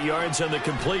 8 yards on the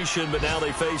completion, but now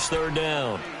they face third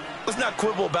down. Let's not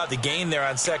quibble about the gain there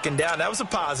on second down. That was a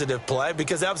positive play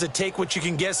because that was a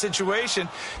take-what-you-can-get situation.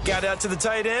 Got out to the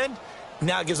tight end.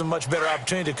 Now it gives them a much better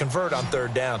opportunity to convert on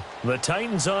third down. The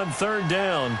Titans on third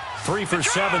down. 3 for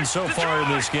 7 so far in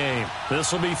this game.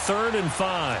 This will be 3rd and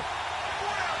 5.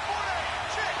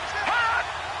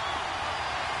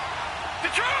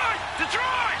 Detroit!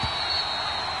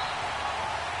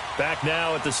 Back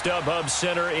now at the StubHub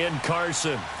Center in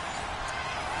Carson.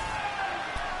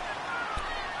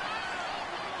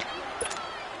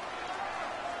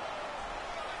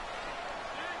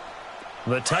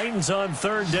 The Titans on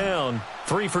third down.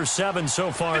 3 for 7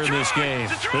 so far in this game.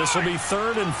 This will be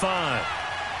 3rd and 5.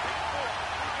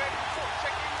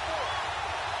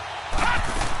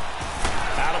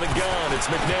 Out of the gun, it's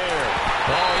McNair.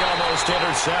 Oh, he almost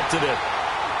intercepted it.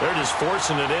 They're just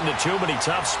forcing it into too many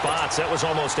tough spots. That was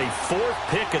almost a 4th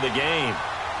pick of the game.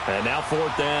 And now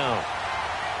 4th down.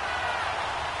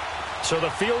 So the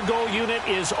field goal unit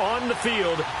is on the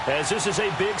field as this is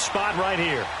a big spot right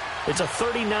here. It's a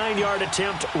 39-yard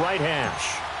attempt right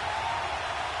hash.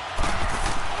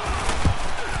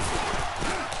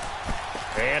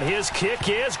 And his kick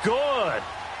is good.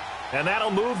 And that'll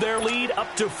move their lead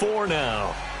up to 4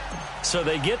 now. So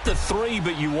they get the 3,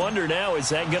 but you wonder now, is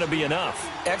that going to be enough?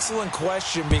 Excellent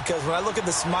question, because when I look at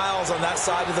the smiles on that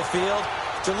side of the field,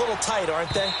 they're a little tight,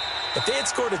 aren't they? If they had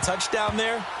scored a touchdown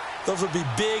there, those would be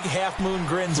big half-moon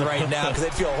grins right now because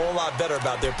they'd feel a whole lot better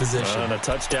about their position. And a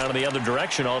touchdown in the other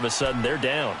direction, all of a sudden they're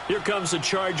down. Here comes the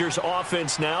Chargers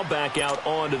offense now back out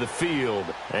onto the field.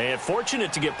 And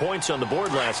fortunate to get points on the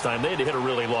board last time. They had to hit a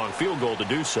really long field goal to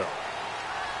do so.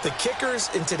 The kickers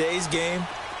in today's game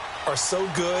are so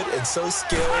good and so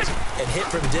skilled and hit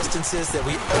from distances that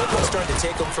we almost start to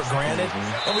take them for granted.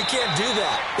 And we can't do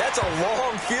that. That's a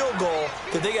long field goal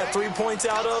that they got 3 points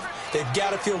out of. They've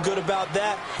got to feel good about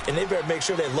that, and they better make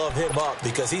sure they love him up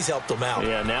because he's helped them out.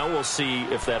 Yeah, now we'll see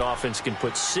if that offense can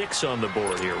put 6 on the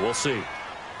board here. We'll see.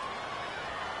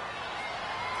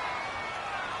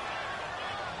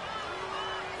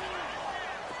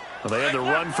 Well, they had the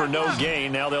run for no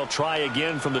gain. Now they'll try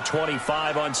again from the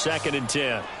 25 on 2nd and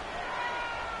 10.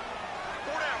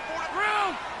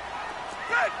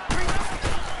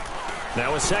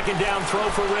 Now a 2nd down throw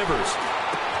for Rivers.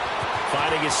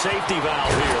 Finding a safety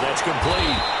valve here. That's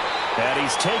complete. And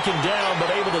he's taken down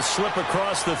but able to slip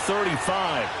across the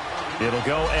 35. It'll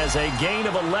go as a gain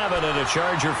of 11 and a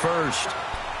Charger first.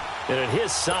 And at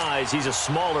his size, he's a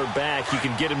smaller back. You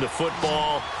can get him to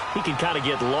football. He can kind of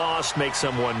get lost, make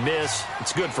someone miss.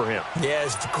 It's good for him. Yeah,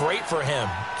 it's great for him.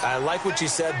 I like what you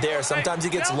said there. Sometimes he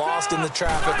gets lost in the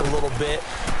traffic a little bit.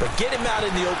 But get him out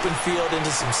in the open field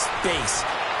into some space.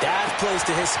 That plays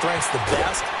to his strengths the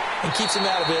best and keeps him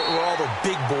out of it where all the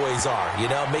big boys are, you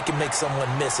know, make him make someone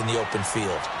miss in the open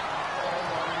field.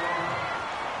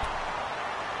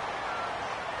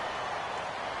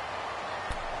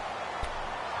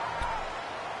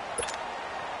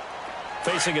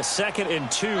 Facing a 2nd and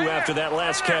 2 after that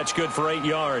last catch, good for 8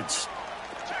 yards.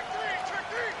 Check three.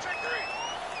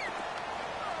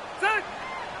 Set.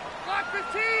 Block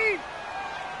 15.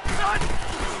 Set.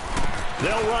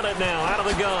 They'll run it now out of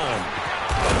the gun.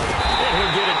 And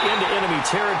he'll get it into enemy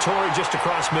territory just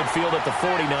across midfield at the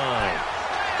 49.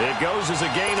 It goes as a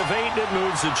gain of 8 and it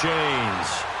moves the chains.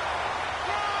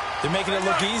 They're making it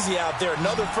look easy out there.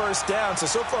 Another first down.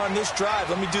 So far on this drive,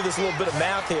 let me do this little bit of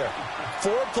math here.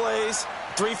 4 plays,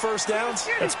 3 first downs.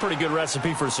 That's a pretty good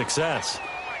recipe for success.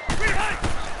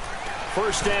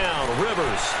 First down,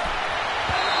 Rivers.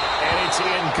 And it's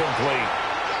incomplete.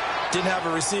 Didn't have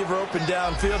a receiver open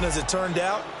downfield, and as it turned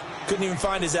out, couldn't even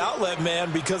find his outlet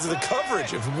man because of the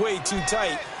coverage. It was way too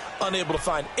tight, unable to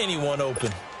find anyone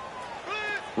open.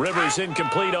 Rivers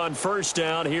incomplete on first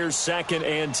down. Here's 2nd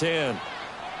and 10.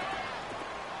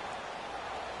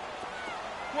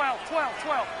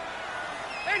 12.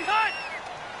 Hey, hut!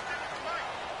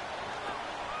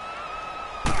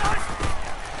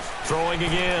 Throwing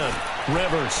again.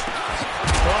 Rivers.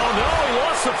 Oh, no, he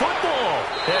lost the football.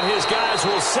 And his guys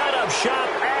will set up shop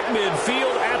at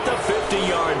midfield at the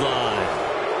 50-yard line.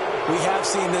 We have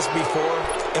seen this before,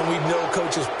 and we know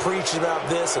coaches preach about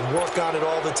this and work on it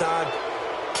all the time.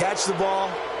 Catch the ball.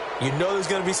 You know there's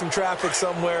going to be some traffic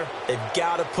somewhere. They've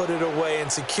got to put it away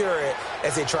and secure it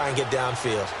as they try and get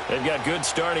downfield. They've got good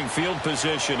starting field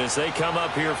position as they come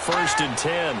up here 1st and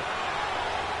 10.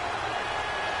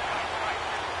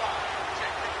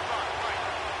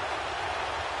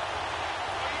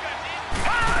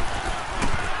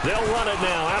 They'll run it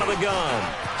now out of the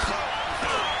gun.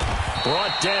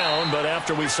 Brought down, but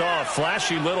after we saw a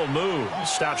flashy little move,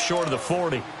 stopped short of the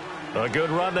 40. A good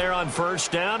run there on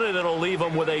first down, and it'll leave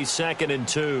them with a 2nd and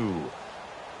 2.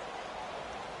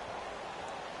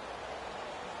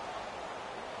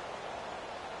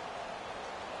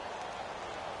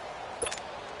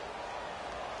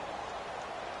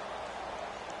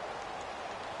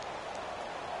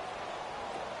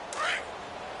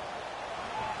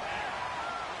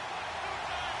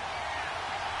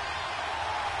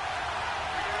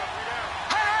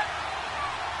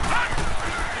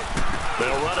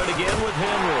 They'll run it again with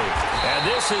Henry. And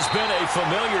this has been a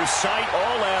familiar sight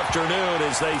all afternoon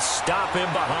as they stop him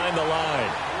behind the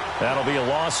line. That'll be a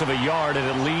loss of a yard, and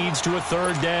it leads to a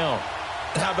 3rd down.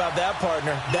 How about that,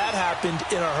 partner? That happened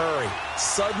in a hurry.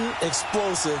 Sudden,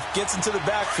 explosive, gets into the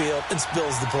backfield, and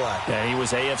spills the play. Yeah, he was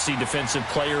AFC Defensive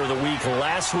Player of the Week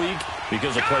last week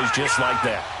because of plays just like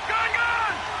that.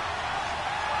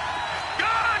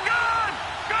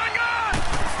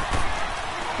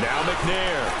 Now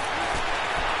McNair.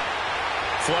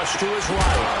 Flush to his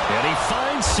right, and he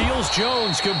finds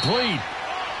Seals-Jones complete.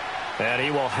 And he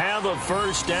will have a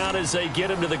first down as they get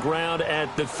him to the ground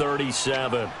at the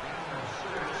 37.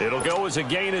 It'll go as a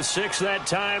gain of 6 that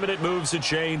time, and it moves the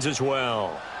chains as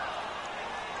well.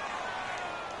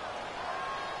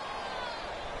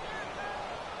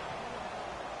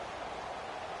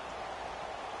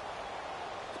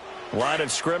 Line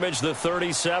of scrimmage, the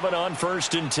 37 on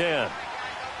 1st and 10.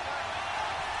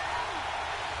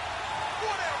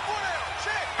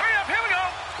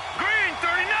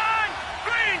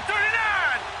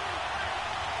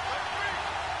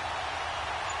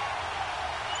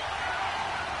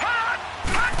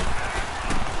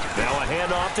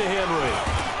 Off to Henry.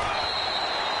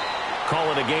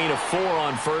 Call it a gain of 4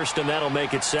 on first, and that'll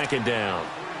make it 2nd down.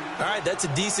 All right, that's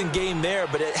a decent game there,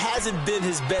 but it hasn't been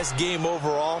his best game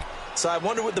overall. So I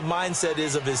wonder what the mindset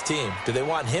is of his team. Do they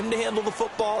want him to handle the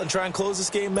football and try and close this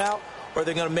game out? Or are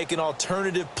they going to make an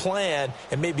alternative plan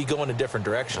and maybe go in a different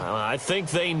direction? I think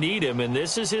they need him, and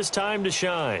this is his time to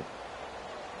shine.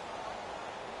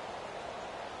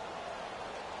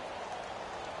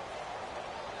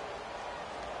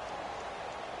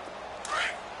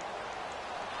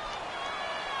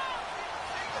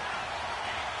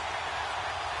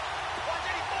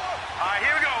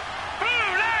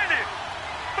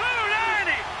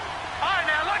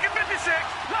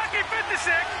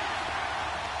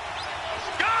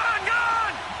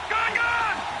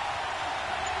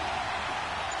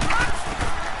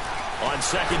 On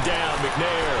 2nd down,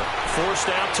 McNair forced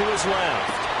out to his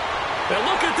left. And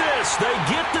look at this. They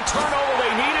get the turnover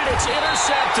they needed. It's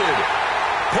intercepted.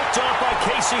 Picked off by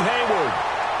Casey Hayward.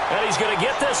 And he's going to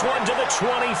get this one to the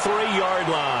 23-yard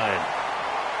line.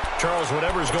 Charles,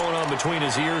 whatever's going on between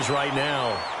his ears right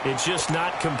now, it's just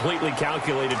not completely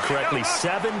calculated correctly.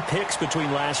 7 picks between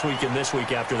last week and this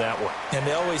week after that one. And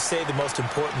they always say the most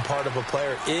important part of a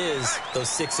player is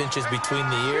those 6 inches between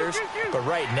the ears. But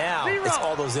right now, it's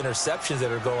all those interceptions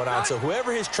that are going on. So whoever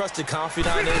his trusted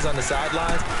confidant is on the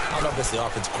sidelines, I don't know if it's the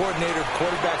offense coordinator, the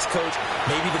quarterback's coach,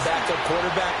 maybe the backup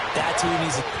quarterback, that's who he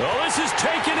needs to... Oh, this is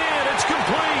taken in. It's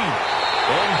complete.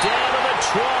 And down to the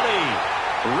 20.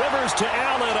 Rivers to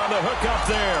Allen on the hook up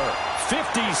there.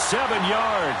 57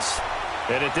 yards.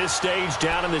 And at this stage,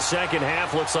 down in the second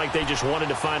half, looks like they just wanted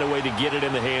to find a way to get it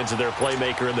in the hands of their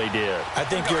playmaker, and they did. I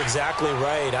think you're exactly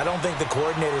right. I don't think the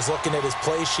coordinator's looking at his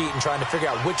play sheet and trying to figure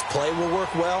out which play will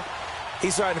work well.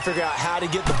 He's trying to figure out how to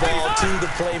get the ball to the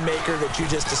playmaker that you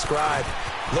just described.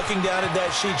 Looking down at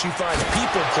that sheet, you find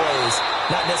people plays,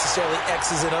 not necessarily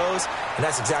X's and O's, and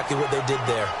that's exactly what they did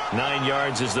there. 9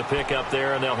 yards is the pick up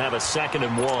there, and they'll have a 2nd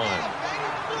and 1.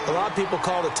 A lot of people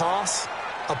call the toss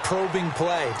a probing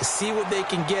play to see what they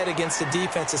can get against the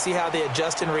defense, to see how they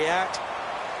adjust and react.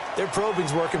 Their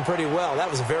probing's working pretty well.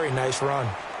 That was a very nice run.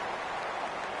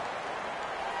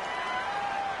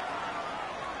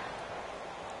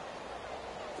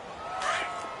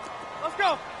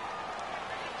 go.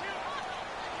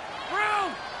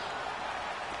 Room.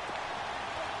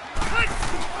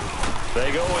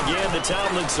 They go again to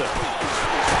Tomlinson.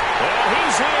 And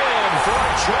he's in for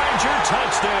a Charger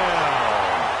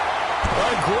touchdown.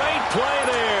 A great play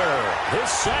there. His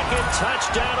second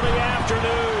touchdown of the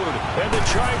afternoon. And the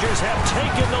Chargers have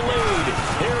taken the lead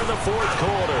here in the fourth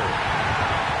quarter.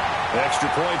 Extra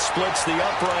point splits the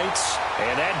uprights,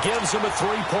 and that gives them a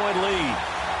 3-point lead.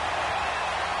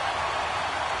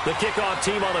 The kickoff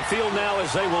team on the field now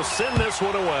as they will send this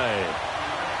one away.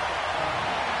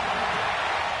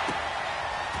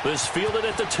 This fielded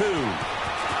at the 2. And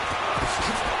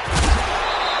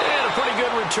a pretty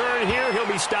good return here. He'll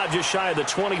be stopped just shy of the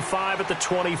 25 at the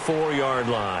 24-yard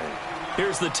line.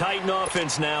 Here's the Titan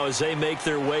offense now as they make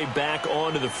their way back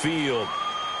onto the field.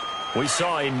 We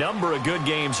saw a number of good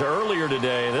games earlier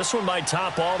today. This one might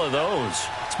top all of those.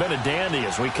 It's been a dandy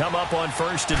as we come up on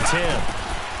 1st and 10.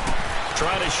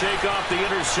 Trying to shake off the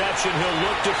interception. He'll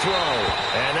look to throw.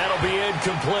 And that'll be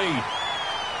incomplete.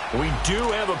 We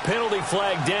do have a penalty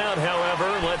flag down,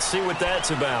 however. Let's see what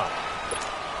that's about.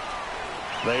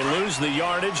 They lose the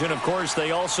yardage, and, of course,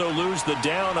 they also lose the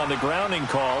down on the grounding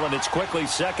call, and it's quickly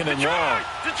 2nd and long.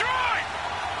 Detroit!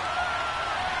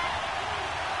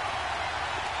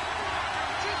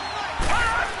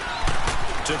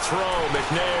 To throw,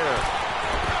 McNair.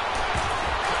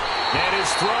 And his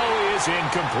throw is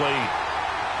incomplete.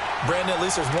 Brandon, at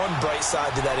least there's one bright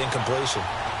side to that incompletion.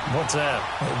 What's that?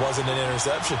 It wasn't an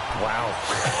interception. Wow.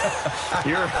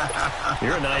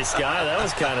 You're a nice guy. That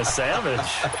was kind of savage.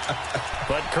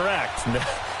 But correct.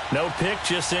 No pick,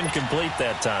 just incomplete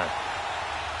that time.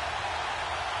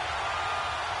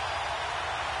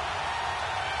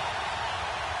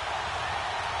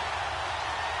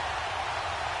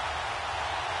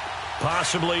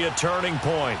 Possibly a turning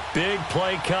point. Big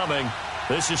play coming.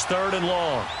 This is 3rd and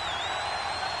long.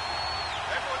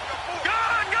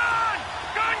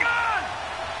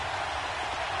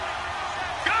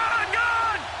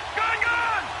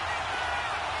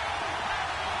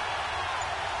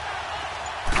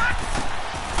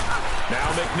 Now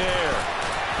McNair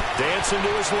dancing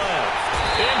to his left.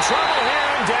 In trouble here,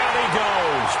 and down he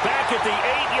goes. Back at the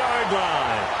 8-yard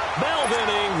line. Melvin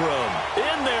Ingram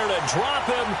in there to drop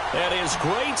him, and his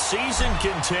great season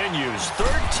continues.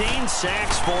 13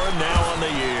 sacks for him now on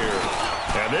the year.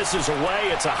 And this is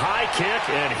away. It's a high kick,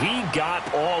 and he got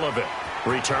all of it.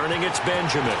 Returning, it's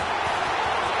Benjamin.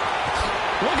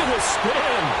 Look at the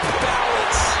spin.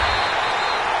 Balance.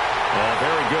 A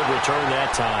very good return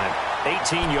that time.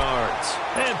 18 yards.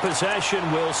 And possession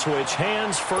will switch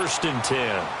hands, 1st and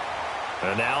 10.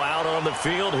 And now out on the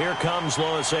field, here comes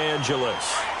Los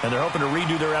Angeles. And they're hoping to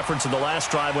redo their efforts in the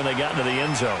last drive when they got into the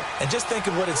end zone. And just think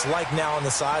of what it's like now on the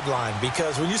sideline,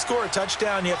 because when you score a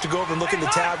touchdown, you have to go over and look at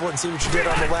the tablet and see what you did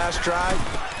on the last drive.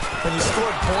 When you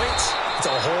scored points, it's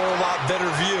a whole lot better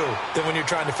view than when you're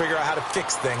trying to figure out how to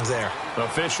fix things there.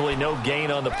 Officially no gain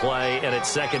on the play, and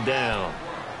it's 2nd down.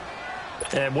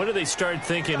 And when do they start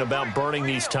thinking about burning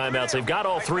these timeouts? They've got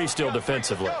all 3 still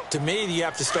defensively. To me, you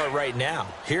have to start right now.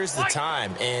 Here's the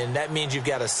time, and that means you've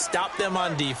got to stop them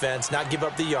on defense, not give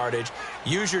up the yardage,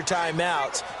 use your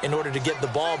timeouts in order to get the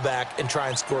ball back and try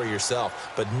and score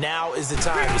yourself. But now is the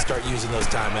time to start using those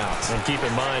timeouts. And keep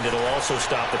in mind, it'll also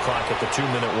stop the clock at the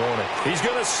 2-minute warning. He's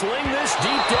going to sling this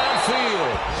deep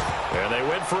downfield. And they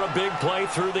went for a big play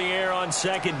through the air on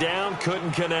 2nd down,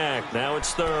 couldn't connect. Now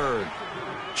it's 3rd.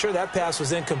 Sure, that pass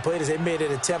was incomplete as they made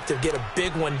an attempt to get a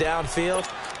big one downfield.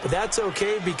 But that's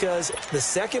okay, because the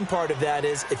second part of that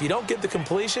is if you don't get the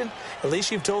completion, at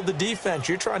least you've told the defense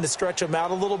you're trying to stretch them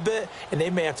out a little bit, and they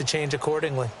may have to change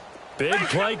accordingly. Big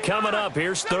play coming up.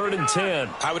 Here's 3rd and 10.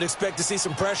 I would expect to see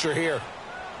some pressure here.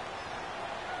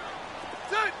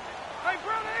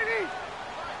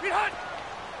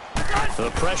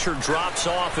 The pressure drops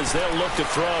off as they'll look to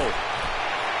throw.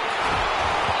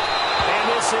 And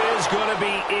this is going to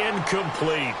be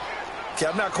incomplete. Okay,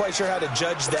 I'm not quite sure how to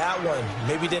judge that one.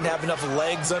 Maybe didn't have enough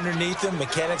legs underneath him.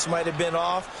 Mechanics might have been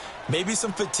off. Maybe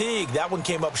some fatigue. That one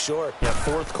came up short. Yeah,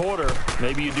 4th quarter.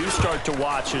 Maybe you do start to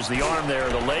watch as the arm there,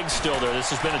 the leg's still there. This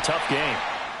has been a tough game.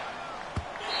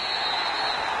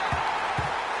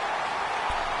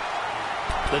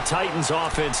 The Titans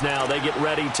offense now, they get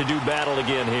ready to do battle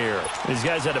again here. These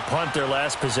guys had to punt their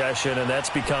last possession, and that's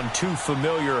become too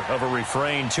familiar of a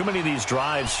refrain. Too many of these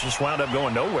drives just wound up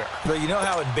going nowhere. But you know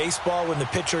how in baseball, when the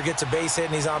pitcher gets a base hit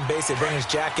and he's on base, they bring his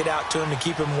jacket out to him to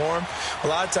keep him warm? A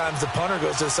lot of times the punter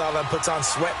goes to the sideline, puts on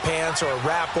sweatpants or a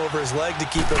wrap over his leg to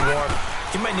keep him warm.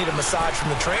 He might need a massage from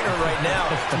the trainer right now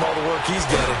from all the work he's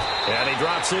getting. And he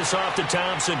drops this off to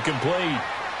Thompson, complete.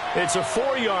 It's a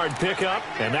 4-yard pickup,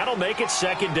 and that'll make it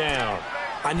second down.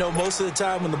 I know most of the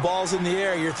time when the ball's in the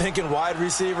air, you're thinking wide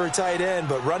receiver, tight end,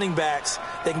 but running backs,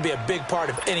 they can be a big part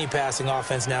of any passing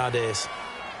offense nowadays.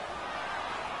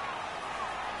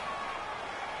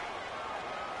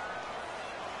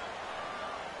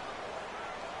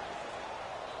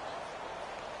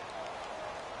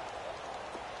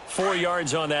 Four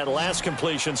yards on that last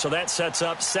completion, so that sets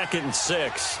up 2nd and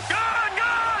 6. Gone!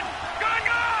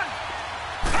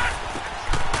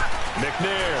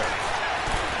 McNair.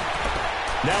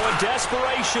 Now a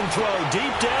desperation throw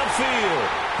deep downfield.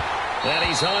 And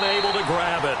he's unable to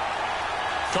grab it.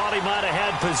 Thought he might have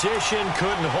had position,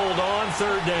 couldn't hold on,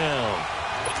 3rd down.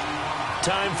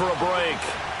 Time for a break.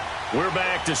 We're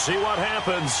back to see what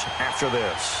happens after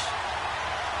this.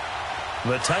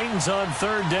 The Titans on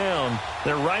 3rd down.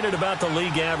 They're right at about the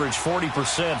league average,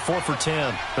 40%, 4 for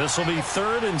 10. This will be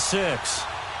 3rd and 6.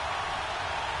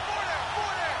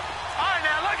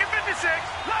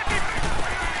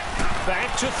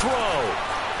 Back to throw.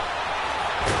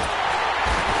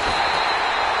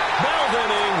 Melvin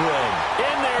Ingram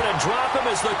in there to drop him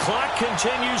as the clock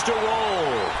continues to roll.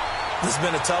 This has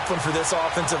been a tough one for this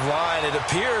offensive line. It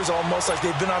appears almost like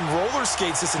they've been on roller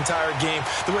skates this entire game,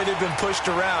 the way they've been pushed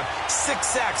around. 6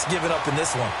 sacks given up in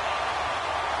this one.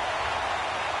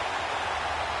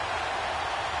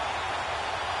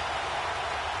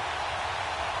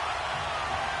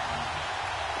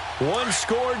 One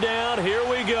score down. Here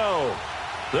we go.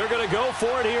 They're going to go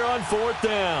for it here on 4th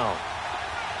down.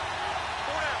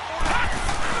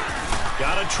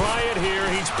 Got to try it here.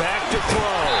 He's back to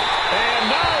throw. And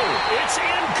no, it's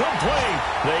incomplete.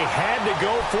 They had to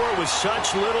go for it with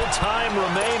such little time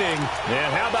remaining.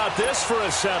 And how about this for a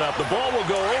setup? The ball will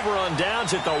go over on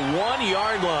downs at the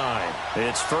 1-yard line.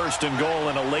 It's 1st and goal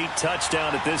and a late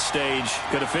touchdown at this stage.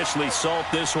 Could officially salt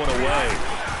this one away.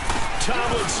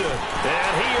 Tomlinson,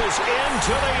 and he is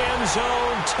into the end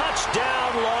zone.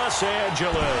 Touchdown, Los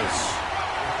Angeles.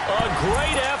 A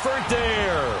great effort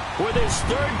there with his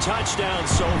 3rd touchdown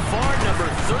so far, number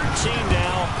 13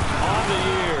 now on the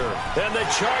year. And the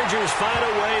Chargers find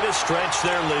a way to stretch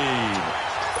their lead.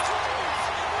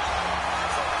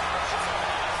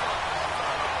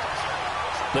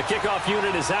 The kickoff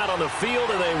unit is out on the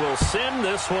field, and they will send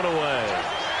this one away.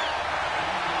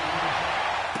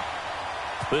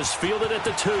 This fielded at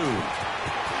the 2.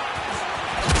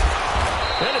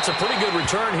 And it's a pretty good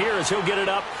return here as he'll get it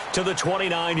up to the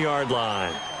 29-yard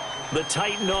line. The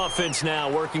Titan offense now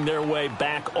working their way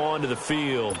back onto the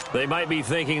field. They might be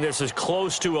thinking this is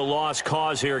close to a lost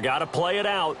cause here. Got to play it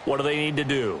out. What do they need to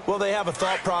do? Well, they have a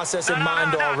thought process in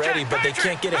mind already, but they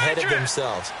can't get ahead of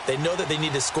themselves. They know that they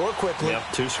need to score quickly. Yep,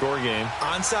 2-score game.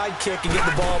 Onside kick and get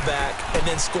the ball back and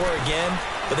then score again,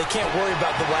 but they can't worry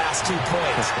about the last 2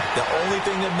 points. The only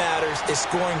thing that matters is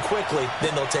scoring quickly,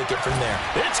 then they'll take it from there.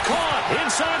 It's caught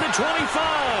inside the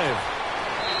 25.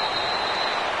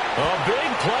 A big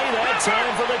play that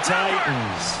time for the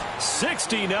Titans.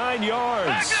 69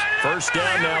 yards. 1st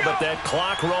down now, but that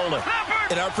clock rolling.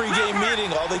 In our pregame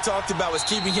meeting, all they talked about was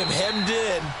keeping him hemmed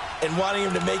in and wanting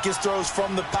him to make his throws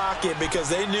from the pocket because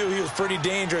they knew he was pretty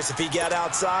dangerous if he got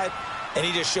outside, and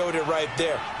he just showed it right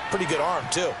there. Pretty good arm,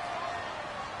 too.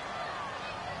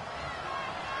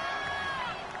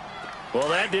 Well,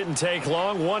 that didn't take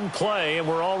long. One play, and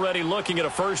we're already looking at a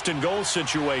 1st and goal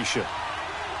situation.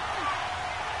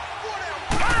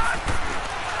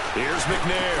 Here's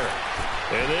McNair.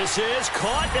 And this is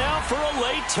caught now for a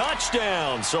late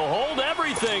touchdown. So hold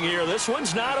everything here. This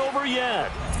one's not over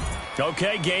yet.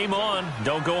 Okay, game on.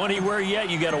 Don't go anywhere yet.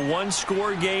 You got a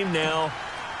 1-score game now.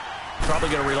 Probably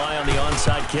going to rely on the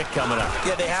onside kick coming up.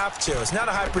 Yeah, they have to. It's not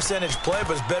a high percentage play,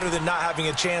 but it's better than not having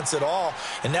a chance at all.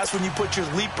 And that's when you put your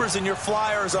leapers and your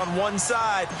flyers on one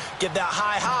side, get that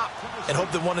high hop, and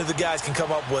hope that one of the guys can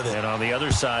come up with it. And on the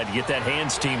other side, get that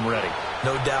hands team ready.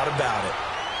 No doubt about it.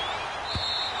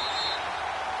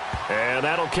 And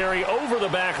that'll carry over the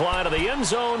back line of the end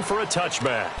zone for a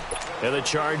touchback. And the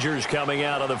Chargers coming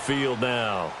out of the field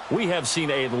now. We have seen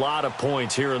a lot of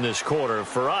points here in this quarter.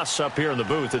 For us up here in the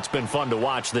booth, it's been fun to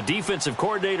watch. The defensive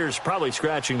coordinators probably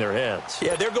scratching their heads.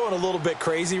 Yeah, they're going a little bit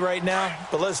crazy right now.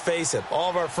 But let's face it, all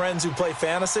of our friends who play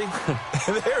fantasy,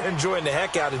 they're enjoying the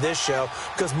heck out of this show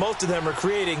because most of them are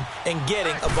creating and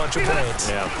getting a bunch of points.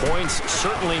 Yeah, points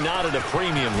certainly not at a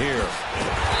premium here.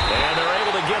 And they're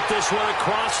able to get this one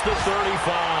across the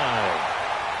 35.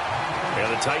 And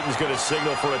the Titans going to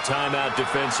signal for a timeout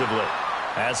defensively,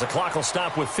 as the clock will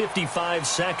stop with 55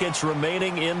 seconds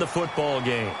remaining in the football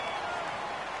game.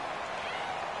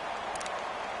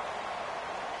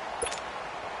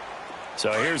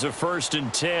 So here's a 1st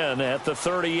and 10 at the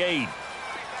 38.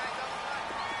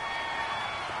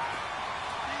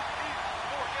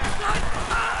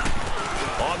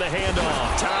 the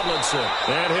handoff. Tomlinson.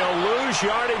 And he'll lose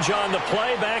yardage on the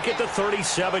play back at the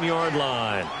 37-yard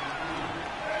line.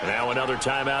 Now another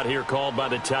timeout here called by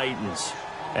the Titans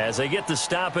as they get the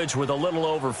stoppage with a little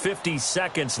over 50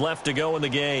 seconds left to go in the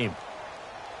game.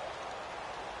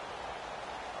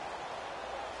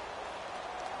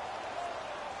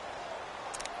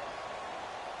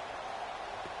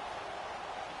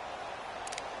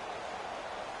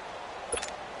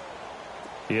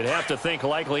 You'd have to think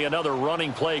likely another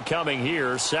running play coming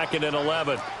here, 2nd and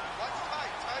 11.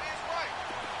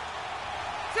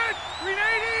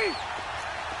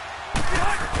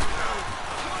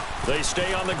 They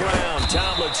stay on the ground.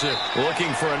 Tomlinson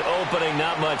looking for an opening.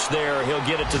 Not much there. He'll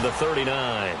get it to the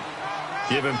 39.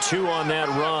 Give him 2 on that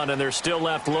run, and they're still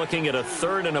left looking at a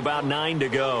 3rd and about 9 to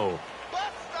go.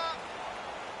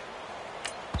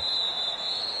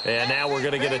 And now we're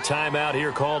going to get a timeout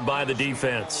here called by the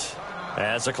defense,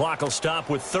 as the clock will stop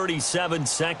with 37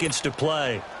 seconds to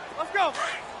play. Let's go.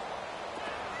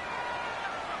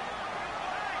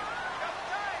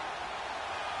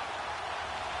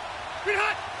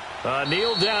 A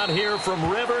kneel down here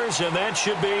from Rivers, and that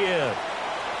should be it.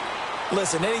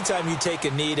 Listen, anytime you take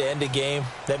a knee to end a game,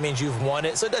 that means you've won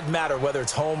it. So it doesn't matter whether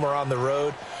it's home or on the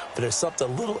road, but there's something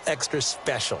a little extra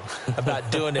special about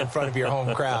doing it in front of your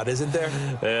home crowd, isn't there?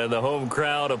 And the home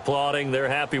crowd applauding. They're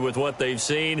happy with what they've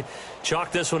seen.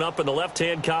 Chalk this one up in the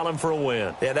left-hand column for a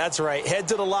win. Yeah, that's right. Head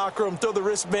to the locker room, throw the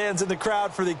wristbands in the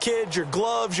crowd for the kids, your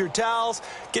gloves, your towels.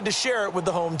 Get to share it with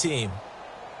the home team.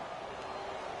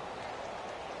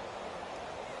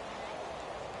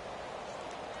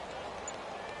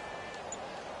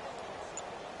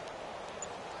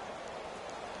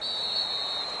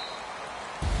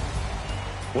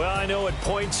 Well, I know at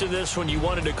points in this one you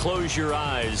wanted to close your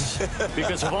eyes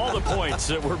because of all the points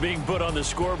that were being put on the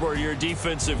scoreboard. You're a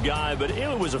defensive guy, but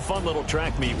it was a fun little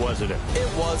track meet, wasn't it? It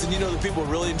was, and you know the people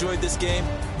who really enjoyed this game?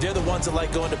 They're the ones that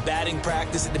like going to batting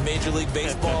practice at the Major League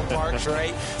Baseball parks,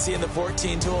 right? Seeing the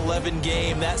 14-11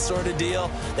 game, that sort of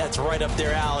deal. That's right up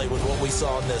their alley with what we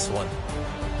saw in this one.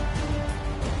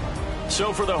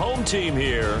 So for the home team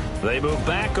here, they move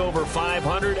back over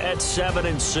 500 at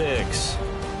 7-6.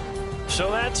 So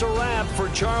that's a wrap for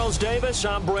Charles Davis.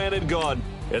 I'm Brandon Gaudin,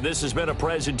 and this has been a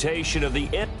presentation of the